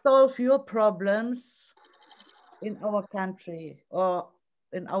solve your problems in our country or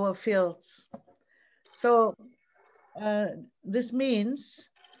in our fields? So this means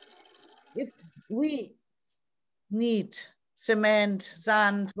if we need cement,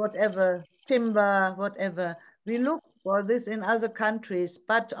 sand, whatever, timber, whatever, we look for this in other countries,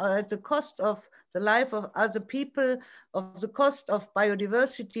 but at the cost of the life of other people, of the cost of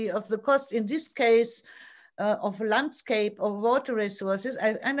biodiversity, of the cost, in this case, of landscape, of water resources,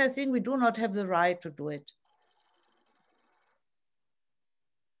 and I think we do not have the right to do it.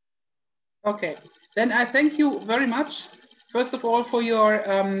 Okay, then I thank you very much, first of all, for your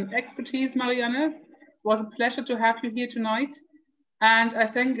expertise, Mariane. It was a pleasure to have you here tonight. And I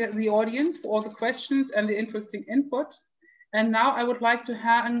thank the audience for all the questions and the interesting input. And now I would like to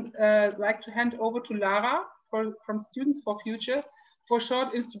hand over to Lara from Students for Future for a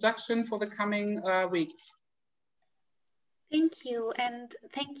short introduction for the coming week. Thank you, and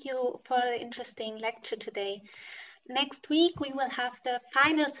thank you for the interesting lecture today. Next week, we will have the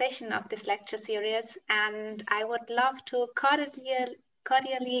final session of this lecture series, and I would love to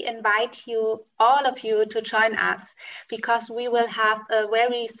cordially invite you, all of you, to join us, because we will have a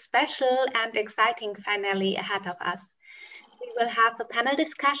very special and exciting finale ahead of us. We will have a panel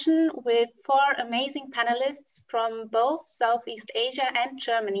discussion with 4 amazing panelists from both Southeast Asia and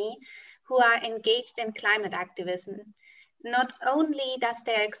Germany who are engaged in climate activism. Not only does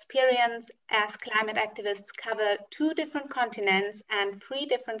their experience as climate activists cover 2 different continents and 3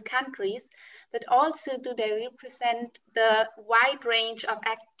 different countries, but also do they represent the wide range of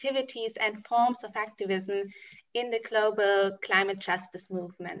activities and forms of activism in the global climate justice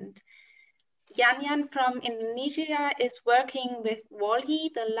movement. Yanyan from Indonesia is working with WALHI,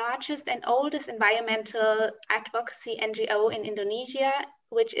 the largest and oldest environmental advocacy NGO in Indonesia,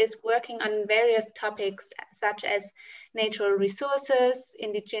 which is working on various topics such as natural resources,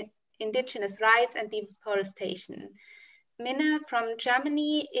 indigenous rights, and deforestation. Minna from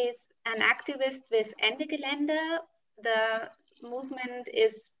Germany is an activist with Ende Gelände. The movement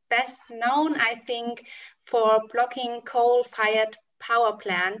is best known, I think, for blocking coal-fired power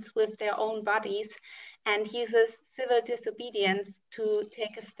plants with their own bodies and uses civil disobedience to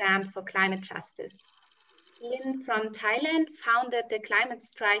take a stand for climate justice. Lin from Thailand founded the Climate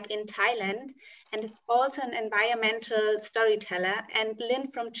Strike in Thailand and is also an environmental storyteller. And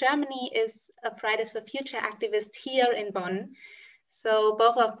Lin from Germany is a Fridays for Future activist here in Bonn. So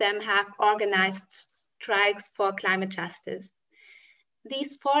both of them have organized strikes for climate justice.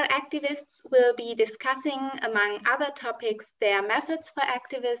 These 4 activists will be discussing, among other topics, their methods for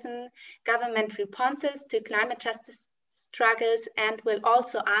activism, government responses to climate justice struggles, and will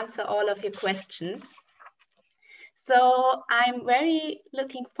also answer all of your questions. So I'm very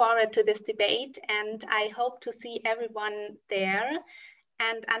looking forward to this debate, and I hope to see everyone there.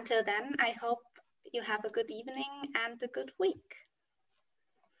 And until then, I hope you have a good evening and a good week.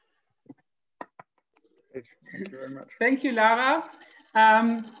 Thank you very much. Thank you, Lara.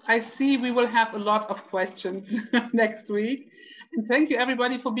 I see we will have a lot of questions next week. And thank you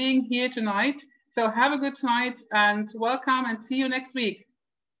everybody for being here tonight. So have a good night and welcome and see you next week.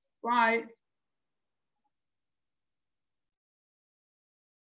 Bye.